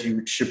cleaners.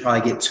 You should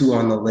probably get 2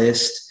 on the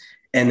list.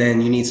 And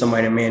then you need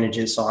somebody to manage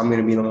it. So I'm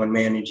going to be the one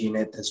managing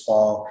it this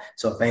fall.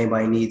 So if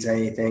anybody needs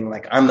anything,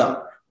 like I'm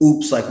the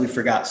like we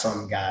forgot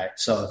some guy.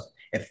 So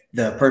if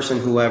the person,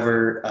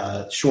 whoever,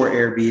 short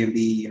Airbnb,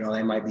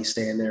 they might be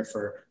staying there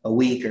for a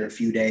week or a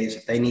few days.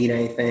 If they need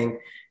anything,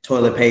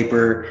 toilet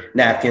paper,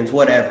 napkins,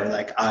 whatever,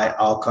 like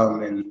I'll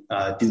come and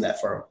do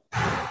that for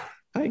them.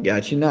 I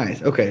got you.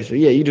 Nice. Okay. So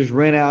you just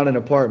rent out an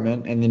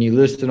apartment and then you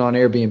list it on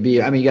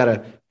Airbnb. I mean, you got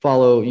to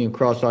follow,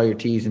 cross all your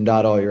T's and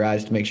dot all your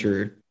I's to make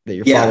sure that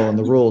you're following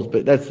the rules,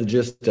 but that's the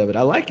gist of it.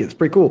 I like it. It's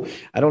pretty cool.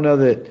 I don't know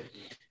that,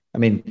 I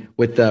mean,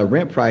 with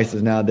rent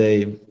prices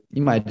nowadays,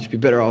 you might just be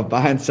better off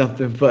buying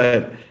something,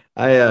 but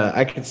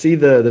I can see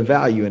the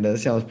value in it. That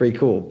sounds pretty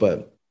cool.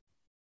 But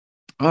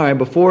all right,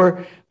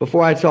 before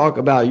I talk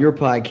about your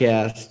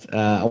podcast,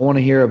 I want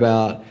to hear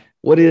about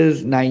what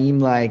is Naeem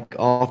like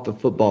off the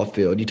football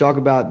field. You talk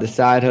about the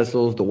side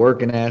hustles, the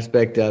working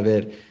aspect of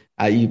it.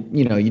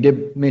 You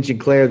did mention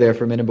Claire there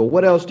for a minute, but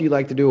what else do you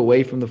like to do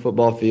away from the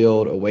football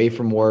field, away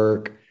from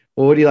work?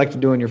 Well, what do you like to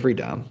do in your free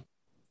time?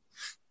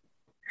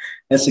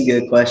 That's a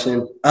good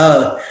question.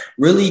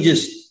 Really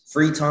just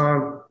free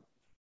time,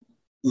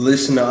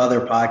 listen to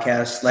other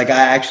podcasts. Like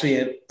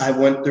I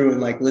went through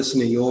and like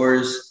listened to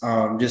yours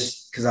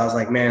just because I was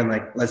like, man,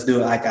 like let's do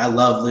it. Like I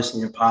love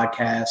listening to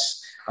podcasts.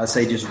 I'd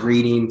say just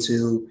reading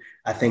too.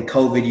 I think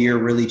COVID year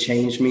really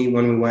changed me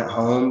when we went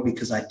home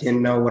because I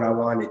didn't know what I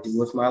wanted to do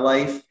with my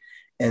life.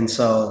 And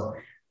so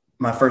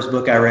my first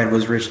book I read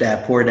was Rich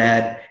Dad, Poor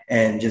Dad,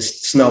 and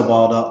just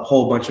snowballed up a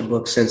whole bunch of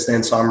books since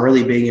then. So I'm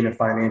really big into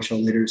financial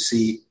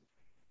literacy.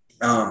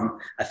 I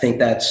think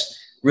that's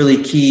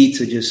really key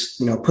to just,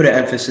 put an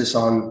emphasis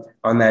on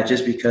that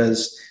just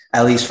because,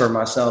 at least for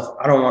myself,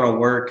 I don't want to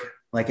work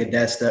like a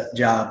desk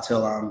job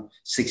till I'm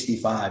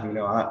 65.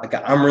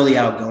 I'm really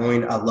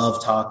outgoing. I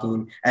love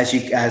talking, as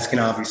you guys can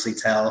obviously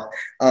tell.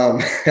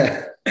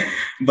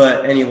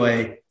 But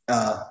anyway,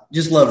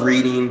 just love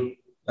reading,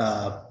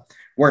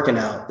 working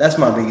out. That's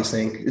my biggest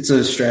thing. It's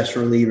a stress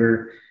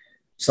reliever.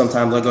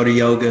 sometimes I'll go to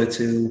yoga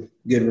too.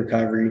 Good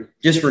recovery.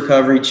 Just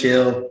recovery,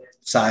 chill,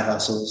 side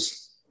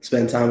hustles,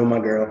 spend time with my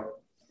girl.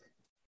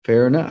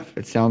 Fair enough.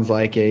 It sounds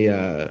like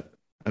a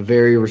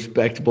very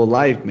respectable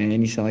life, man.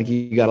 You sound like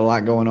you got a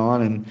lot going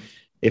on, and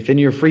if in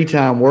your free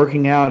time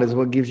working out is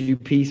what gives you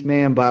peace,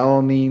 man, by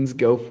all means,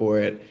 go for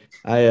it.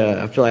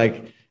 I feel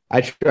like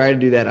I try to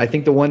do that. I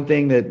think the one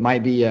thing that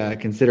might be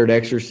considered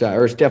exercise,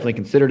 or it's definitely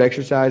considered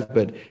exercise,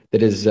 but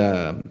that is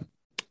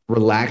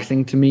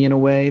relaxing to me in a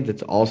way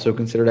that's also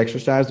considered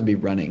exercise would be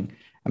running.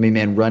 I mean,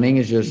 man, running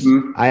is just,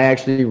 I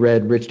actually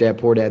read Rich Dad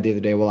Poor Dad the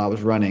other day while I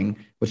was running,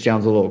 which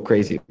sounds a little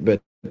crazy,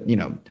 but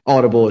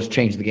Audible has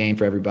changed the game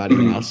for everybody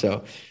now.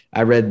 So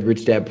I read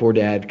Rich Dad Poor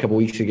Dad a couple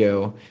weeks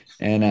ago,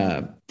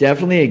 and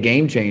definitely a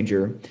game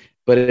changer.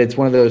 But it's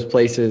one of those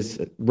places,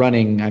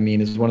 running, I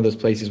mean, is one of those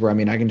places where, I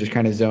mean, I can just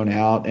kind of zone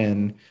out,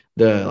 and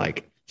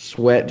the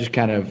sweat just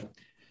kind of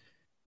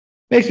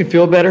makes me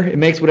feel better. It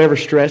makes whatever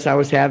stress I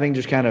was having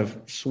just kind of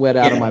sweat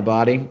out of my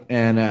body.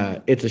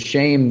 And it's a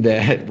shame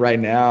that right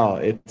now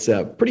it's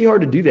pretty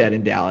hard to do that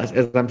in Dallas,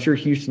 as I'm sure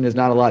Houston is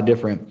not a lot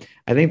different.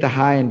 I think the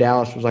high in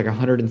Dallas was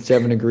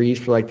 107 degrees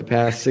for the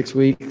past 6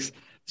 weeks.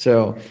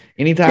 So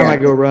anytime I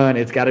go run,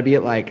 it's got to be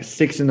at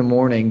 6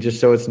 a.m, just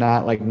so it's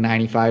not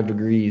 95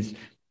 degrees.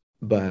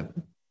 But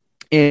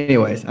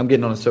anyways, I'm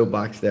getting on a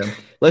soapbox there.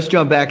 Let's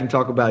jump back and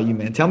talk about you,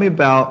 man. Tell me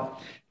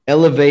about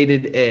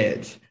Elevated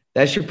Edge.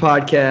 That's your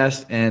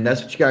podcast, and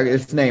that's what you got.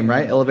 It's the name,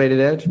 right? Elevated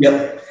Edge?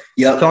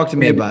 Yep. Talk to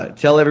me about it.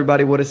 Tell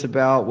everybody what it's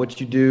about, what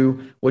you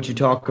do, what you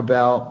talk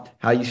about,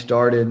 how you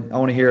started. I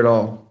want to hear it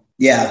all.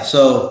 Yeah.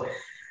 So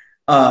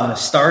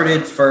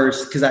started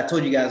first because I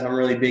told you guys I'm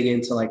really big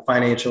into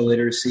financial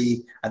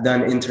literacy. I've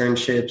done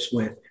internships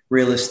with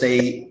real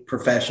estate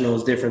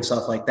professionals, different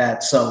stuff like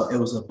that. So it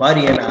was a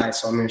buddy and I.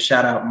 So I'm going to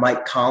shout out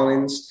Mike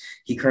Collins.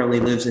 He currently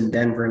lives in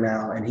Denver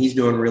now, and he's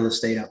doing real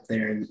estate up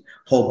there and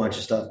a whole bunch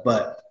of stuff.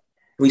 But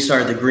we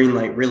started the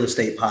Greenlight Real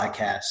Estate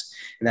Podcast,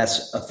 and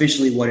that's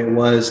officially what it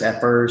was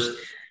at first.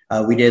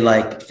 We did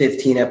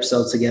 15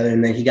 episodes together,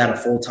 and then he got a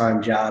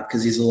full-time job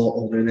because he's a little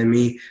older than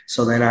me.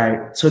 So then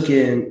I took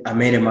it and I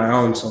made it my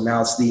own. So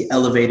now it's the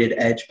Elevated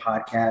Edge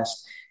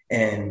Podcast,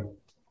 and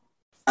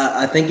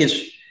I think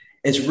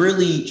it's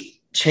really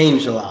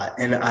changed a lot,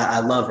 and I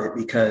love it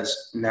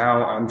because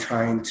now I'm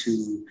trying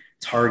to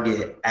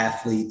target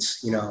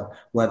athletes,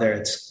 whether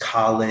it's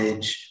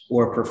college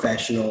or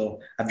professional.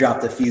 I've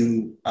dropped a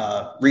few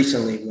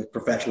recently with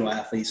professional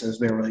athletes, and it's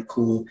been really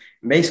cool.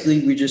 And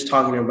basically, we're just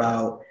talking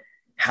about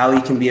how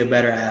you can be a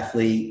better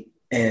athlete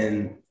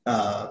and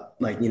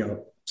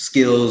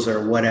skills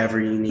or whatever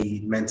you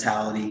need,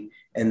 mentality,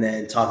 and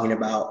then talking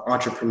about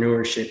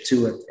entrepreneurship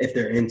too, if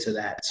they're into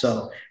that.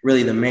 So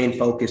really the main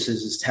focus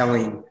is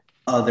telling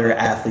other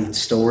athletes'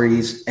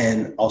 stories,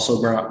 and also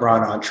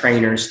brought on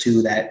trainers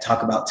too that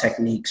talk about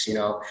techniques.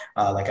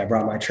 I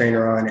brought my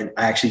trainer on, and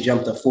I actually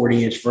jumped a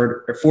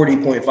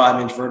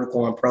 40.5 inch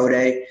vertical on pro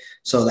day.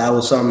 So that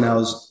was something that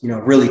was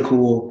really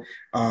cool.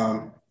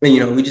 And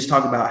we just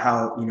talk about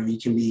how you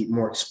can be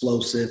more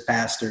explosive,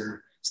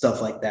 faster,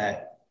 stuff like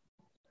that.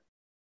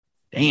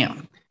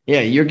 Damn.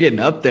 Yeah, you're getting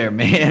up there,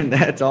 man.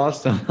 That's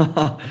awesome.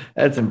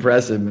 That's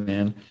impressive,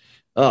 man.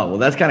 Oh, well,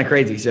 that's kind of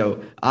crazy.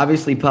 So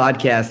obviously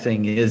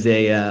podcasting is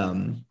I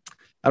don't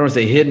want to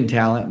say hidden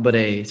talent, but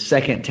a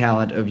second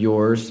talent of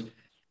yours.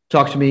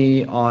 Talk to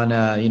me on,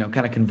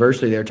 kind of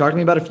conversely there. Talk to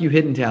me about a few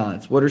hidden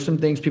talents. What are some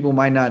things people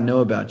might not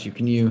know about you?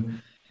 Can you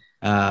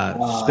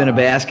spin a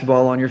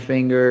basketball on your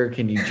finger?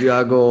 Can you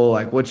juggle?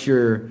 What's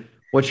your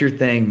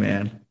thing,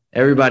 man?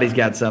 Everybody's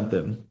got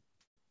something.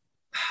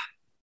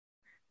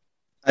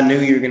 I knew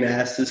you were going to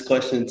ask this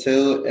question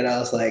too. And I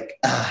was like,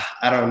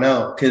 I don't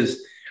know.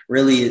 Because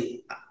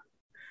really,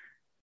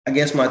 I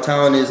guess my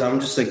talent is I'm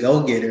just a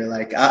go-getter.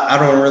 I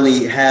don't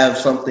really have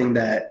something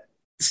that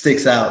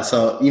sticks out.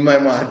 So you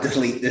might want to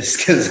delete this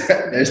because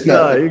there's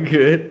no. No, you're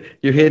good.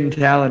 Your hidden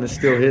talent is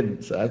still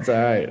hidden. So that's all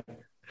right.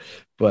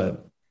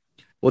 But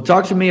well,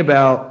 talk to me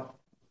about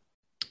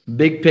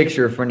big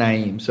picture for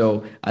Naeem.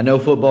 So I know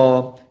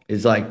football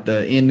is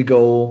the end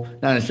goal,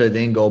 not necessarily the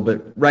end goal,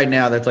 but right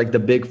now that's the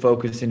big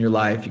focus in your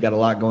life. You got a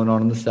lot going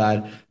on the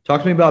side.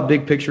 Talk to me about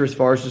big picture as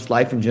far as just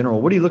life in general.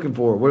 What are you looking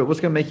for? What's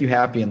going to make you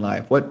happy in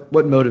life? What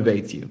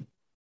motivates you?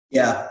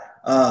 Yeah.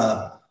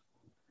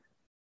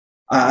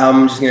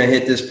 I'm just going to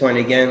hit this point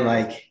again.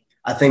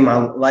 I think my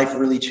life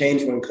really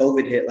changed when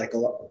COVID hit. A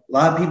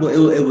lot of people,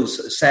 it was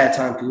a sad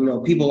time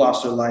because, people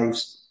lost their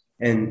lives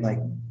and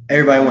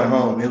everybody went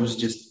home. It was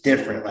just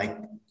different.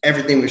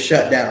 Everything was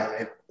shut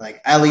down.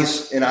 At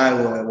least in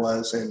Iowa it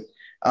was. And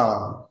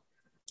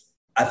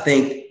I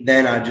think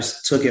then I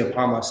just took it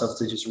upon myself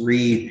to just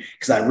read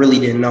because I really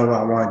didn't know what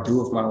I want to do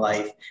with my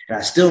life. And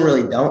I still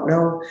really don't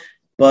know,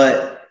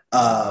 but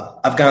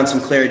I've gotten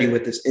some clarity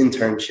with this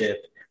internship,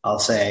 I'll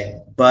say.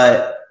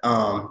 But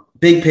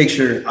big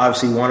picture,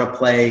 obviously want to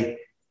play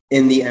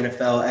in the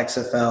NFL,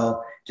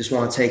 XFL, just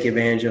want to take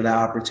advantage of that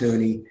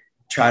opportunity,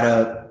 try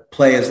to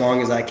play as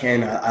long as I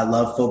can. I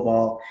love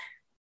football.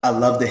 I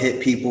love to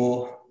hit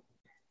people.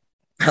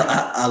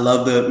 I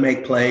love to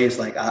make plays.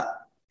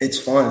 It's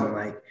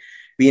fun.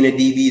 being a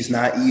DB is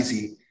not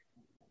easy.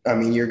 I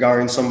mean, you're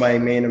guarding somebody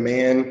man to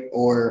man,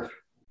 or,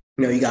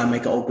 you got to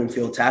make an open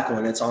field tackle,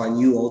 and it's on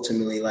you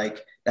ultimately.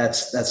 Like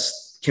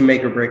that's can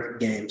make or break a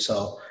game.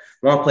 So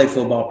I want to play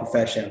football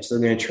professionally. I'm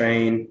still going to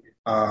train.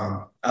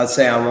 I'd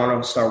say I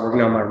want to start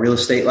working on my real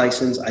estate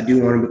license. I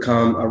do want to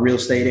become a real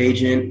estate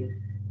agent,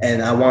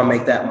 and I want to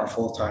make that my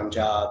full-time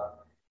job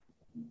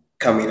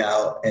coming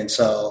out. And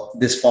so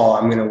this fall,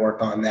 I'm going to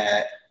work on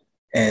that,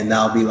 and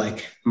that'll be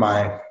like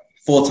my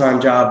full-time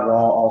job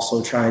while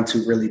also trying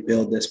to really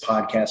build this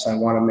podcast. I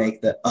want to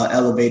make the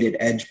Elevated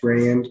Edge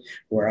brand,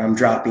 where I'm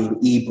dropping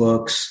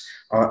ebooks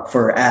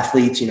for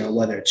athletes,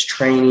 whether it's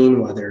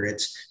training, whether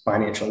it's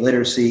financial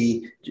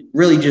literacy,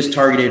 really just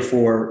targeted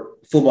for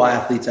football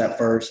athletes at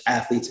first,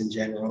 athletes in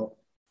general.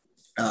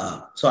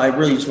 So I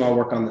really just want to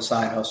work on the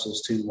side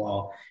hustles too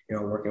while,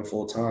 working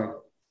full time.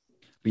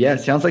 Yeah, it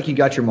sounds like you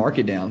got your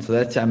market down. So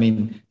that's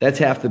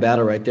half the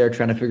battle right there,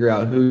 trying to figure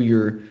out who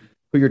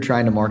you're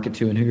trying to market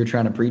to and who you're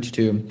trying to preach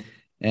to.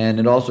 And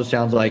it also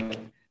sounds like,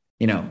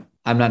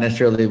 I'm not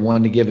necessarily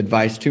one to give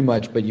advice too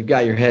much, but you've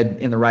got your head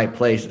in the right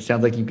place. It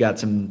sounds like you've got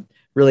some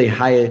really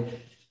high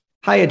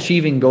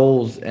achieving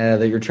goals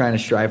that you're trying to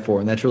strive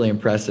for. And that's really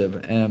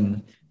impressive.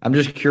 I'm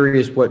just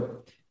curious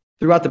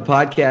throughout the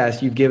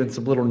podcast, you've given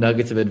some little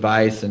nuggets of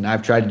advice, and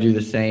I've tried to do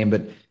the same,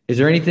 but is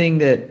there anything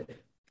that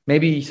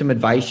maybe some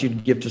advice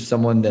you'd give to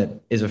someone that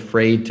is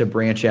afraid to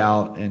branch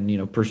out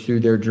and, pursue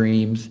their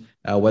dreams,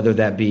 whether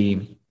that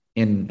be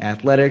in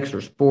athletics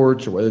or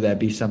sports, or whether that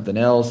be something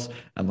else?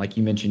 Like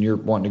you mentioned, you're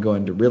wanting to go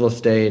into real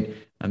estate.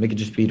 It could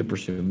just be to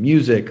pursue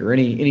music or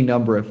any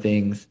number of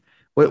things.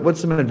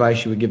 What's some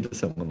advice you would give to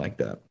someone like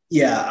that?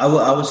 Yeah,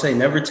 I would say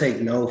never take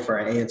no for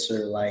an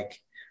answer.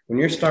 Like when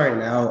you're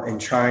starting out and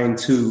trying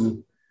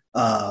to,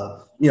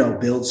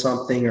 build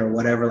something or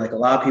whatever, like a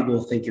lot of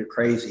people think you're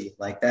crazy.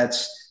 Like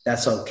that's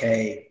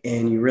okay.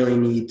 And you really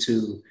need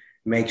to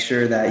make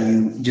sure that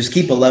you just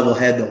keep a level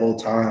head the whole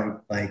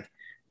time. Like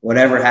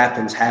whatever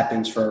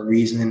happens for a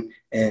reason,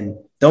 and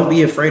don't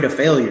be afraid of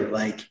failure.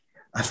 Like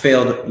I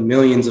failed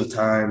millions of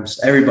times.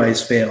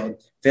 Everybody's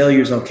failed.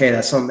 Failure is okay.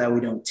 That's something that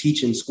we don't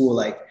teach in school.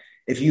 Like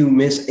if you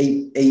miss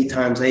 8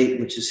 times 8,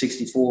 which is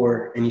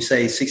 64, and you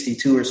say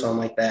 62 or something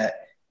like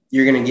that,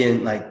 you're going to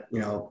get like,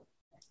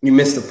 you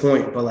missed the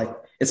point, but like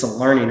it's a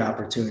learning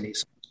opportunity.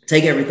 So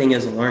take everything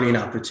as a learning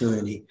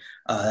opportunity.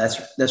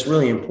 That's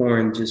really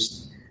important.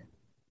 Just,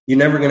 you're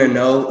never going to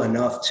know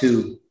enough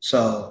too.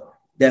 So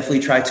definitely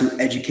try to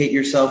educate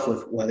yourself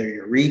with whether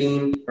you're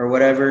reading or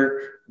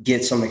whatever,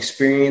 get some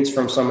experience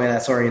from somebody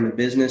that's already in the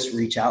business,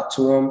 reach out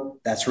to them.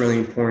 That's really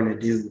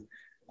important to do.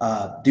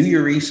 Do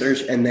your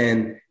research, and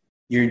then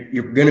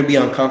you're going to be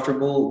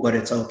uncomfortable, but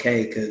it's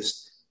okay,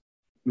 because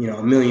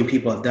a million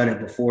people have done it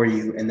before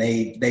you, and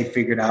they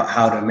figured out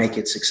how to make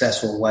it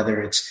successful,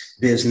 whether it's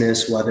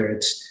business, whether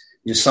it's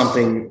just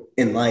something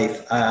in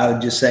life. I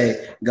would just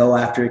say go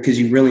after it, because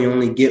you really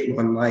only get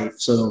one life.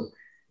 So,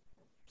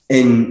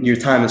 and your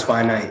time is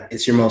finite.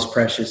 It's your most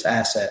precious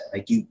asset.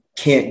 Like you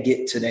can't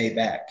get today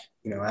back.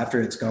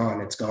 After it's gone,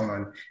 it's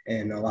gone.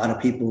 And a lot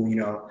of people,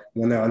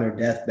 when they're on their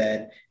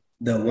deathbed,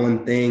 the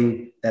one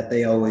thing that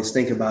they always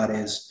think about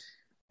is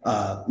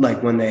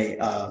like when they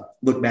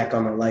look back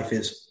on their life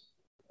is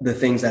the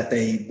things that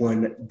they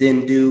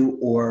didn't do,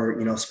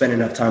 or, spend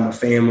enough time with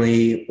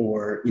family,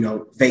 or,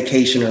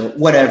 vacation or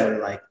whatever.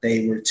 Like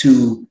they were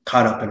too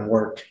caught up in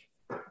work.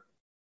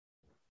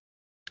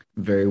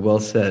 Very well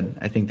said.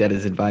 I think that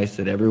is advice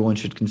that everyone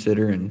should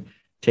consider and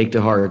take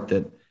to heart,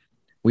 that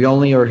we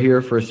only are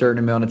here for a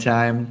certain amount of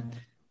time,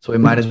 so we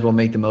might as well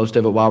make the most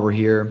of it while we're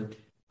here.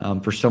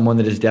 For someone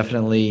that is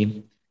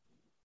definitely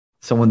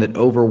someone that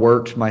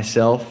overworked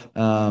myself,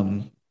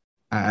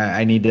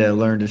 I need to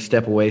learn to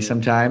step away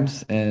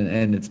sometimes,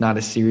 and it's not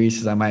as serious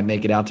as I might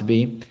make it out to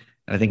be. And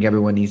I think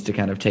everyone needs to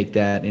kind of take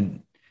that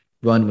and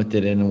run with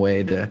it in a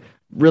way to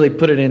really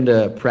put it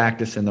into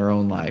practice in their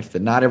own life,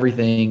 that not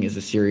everything is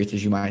as serious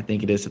as you might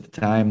think it is at the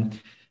time.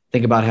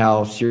 Think about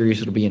how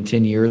serious it'll be in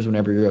 10 years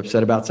whenever you're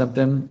upset about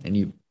something, and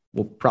you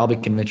will probably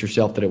convince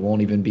yourself that it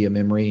won't even be a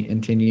memory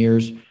in 10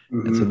 years.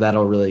 Mm-hmm. And so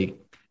that'll really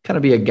kind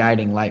of be a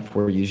guiding light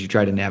for you as you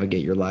try to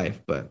navigate your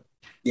life. But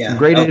some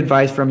great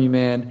advice from you,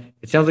 man.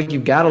 It sounds like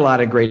you've got a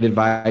lot of great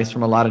advice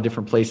from a lot of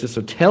different places.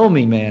 So tell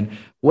me, man,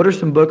 what are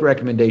some book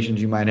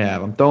recommendations you might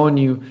have? I'm throwing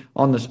you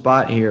on the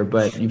spot here,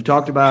 but you've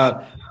talked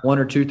about one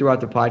or two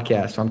throughout the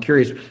podcast. So I'm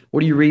curious,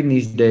 what are you reading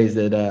these days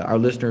that our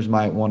listeners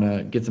might want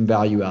to get some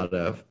value out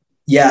of?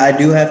 Yeah, I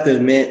do have to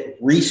admit,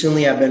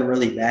 recently I've been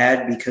really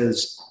bad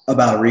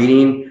about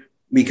reading,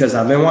 because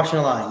I've been watching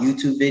a lot of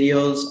YouTube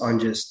videos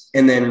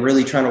and then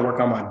really trying to work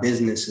on my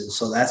businesses.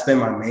 So that's been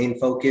my main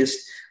focus.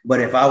 But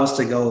if I was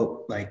to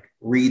go like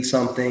read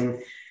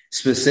something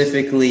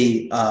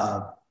specifically,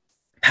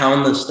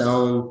 Pound the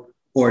Stone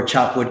or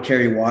Chop Wood,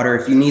 Carry Water,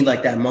 if you need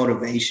like that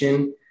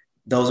motivation,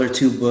 those are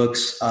two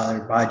books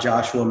by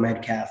Joshua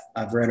Metcalf.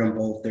 I've read them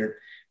both. They're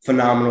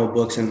phenomenal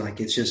books. And like,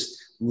 it's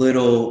just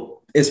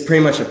it's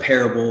pretty much a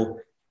parable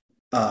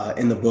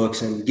in the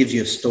books, and gives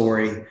you a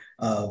story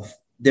of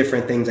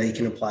different things that you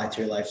can apply to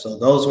your life. So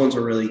those ones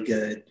are really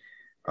good.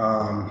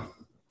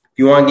 If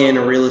you want to get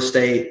into real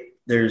estate,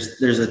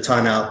 there's a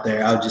ton out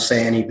there. I would just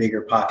say any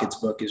Bigger Pockets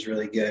book is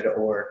really good,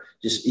 or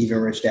just even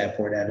Rich Dad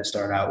Poor Dad to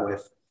start out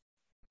with.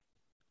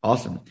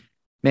 Awesome.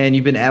 Man,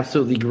 you've been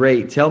absolutely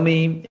great. Tell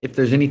me if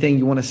there's anything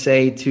you want to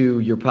say to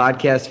your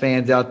podcast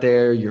fans out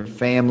there, your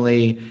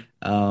family,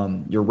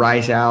 your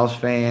Rice Owls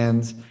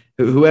fans,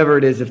 whoever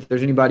it is. If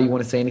there's anybody you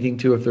want to say anything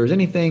to, if there's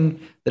anything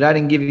that I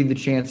didn't give you the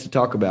chance to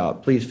talk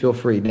about, please feel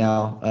free.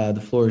 Now,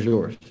 the floor is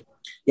yours.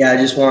 Yeah, I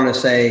just want to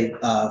say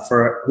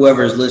for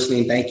whoever's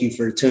listening, thank you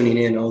for tuning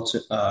in.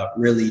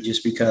 Really,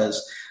 just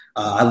because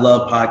I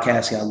love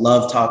podcasting, I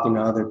love talking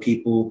to other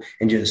people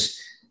and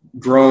just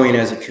growing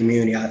as a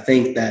community. I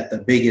think that the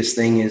biggest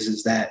thing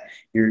is that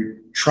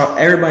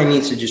everybody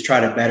needs to just try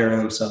to better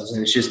themselves,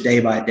 and it's just day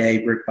by day,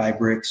 brick by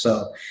brick.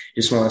 So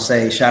just want to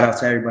say shout out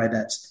to everybody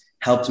that's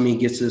helped me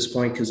get to this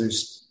point, because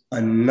there's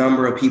a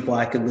number of people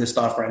I could list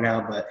off right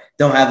now, but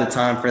don't have the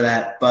time for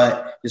that.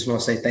 But just want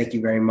to say thank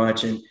you very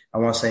much. And I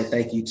want to say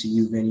thank you to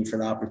you, Vinny, for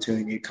the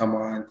opportunity to come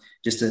on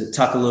just to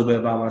talk a little bit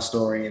about my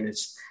story. And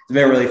it's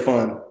been really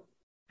fun.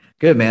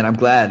 Good, man. I'm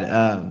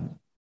glad.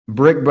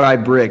 Brick by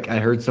brick. I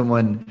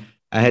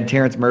had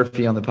Terrence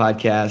Murphy on the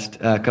podcast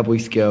a couple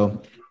weeks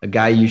ago, a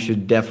guy you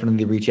should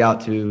definitely reach out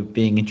to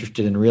being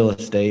interested in real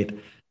estate.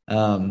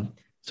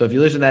 So if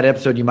you listen to that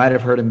episode, you might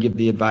have heard him give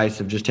the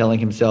advice of just telling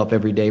himself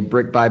every day,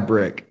 brick by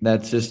brick.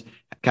 That's just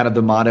kind of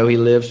the motto he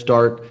lives.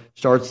 Start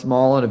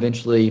small, and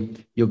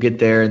eventually you'll get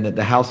there, and that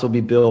the house will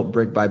be built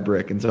brick by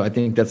brick. And so I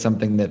think that's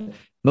something that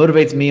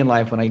motivates me in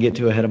life when I get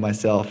too ahead of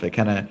myself. It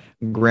kind of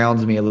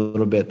grounds me a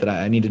little bit that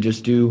I need to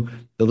just do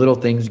the little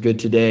things good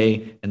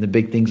today, and the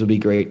big things will be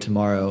great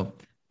tomorrow.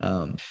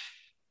 Awesome,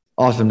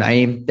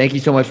 Naeem. Thank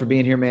you so much for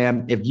being here,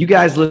 man. If you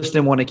guys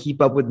listening want to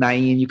keep up with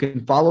Naeem, you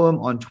can follow him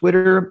on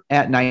Twitter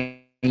at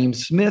Naeem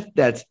Smith.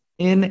 That's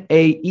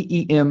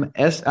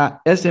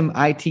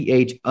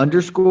NAEEMSMITH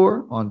 _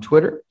 on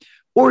Twitter.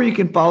 Or you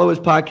can follow his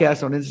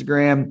podcast on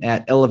Instagram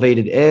at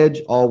Elevated Edge,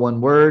 all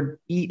one word,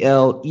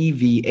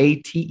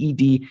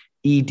 ELEVATEDEDGE.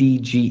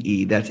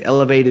 That's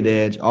Elevated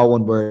Edge, all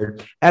one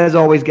word. As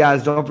always,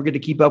 guys, don't forget to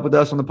keep up with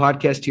us on the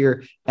podcast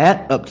here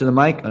at Up to the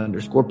Mic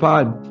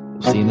 _pod.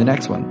 We'll see you in the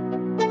next one.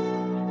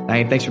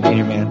 Naeem, thanks for being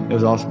here, man. It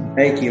was awesome.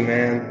 Thank you,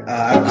 man.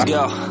 Let's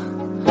go.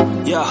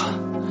 Yeah.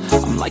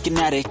 I'm like an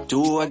addict.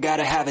 Do I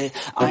gotta have it?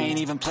 I ain't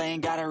even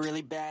playing, got a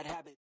really bad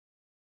habit.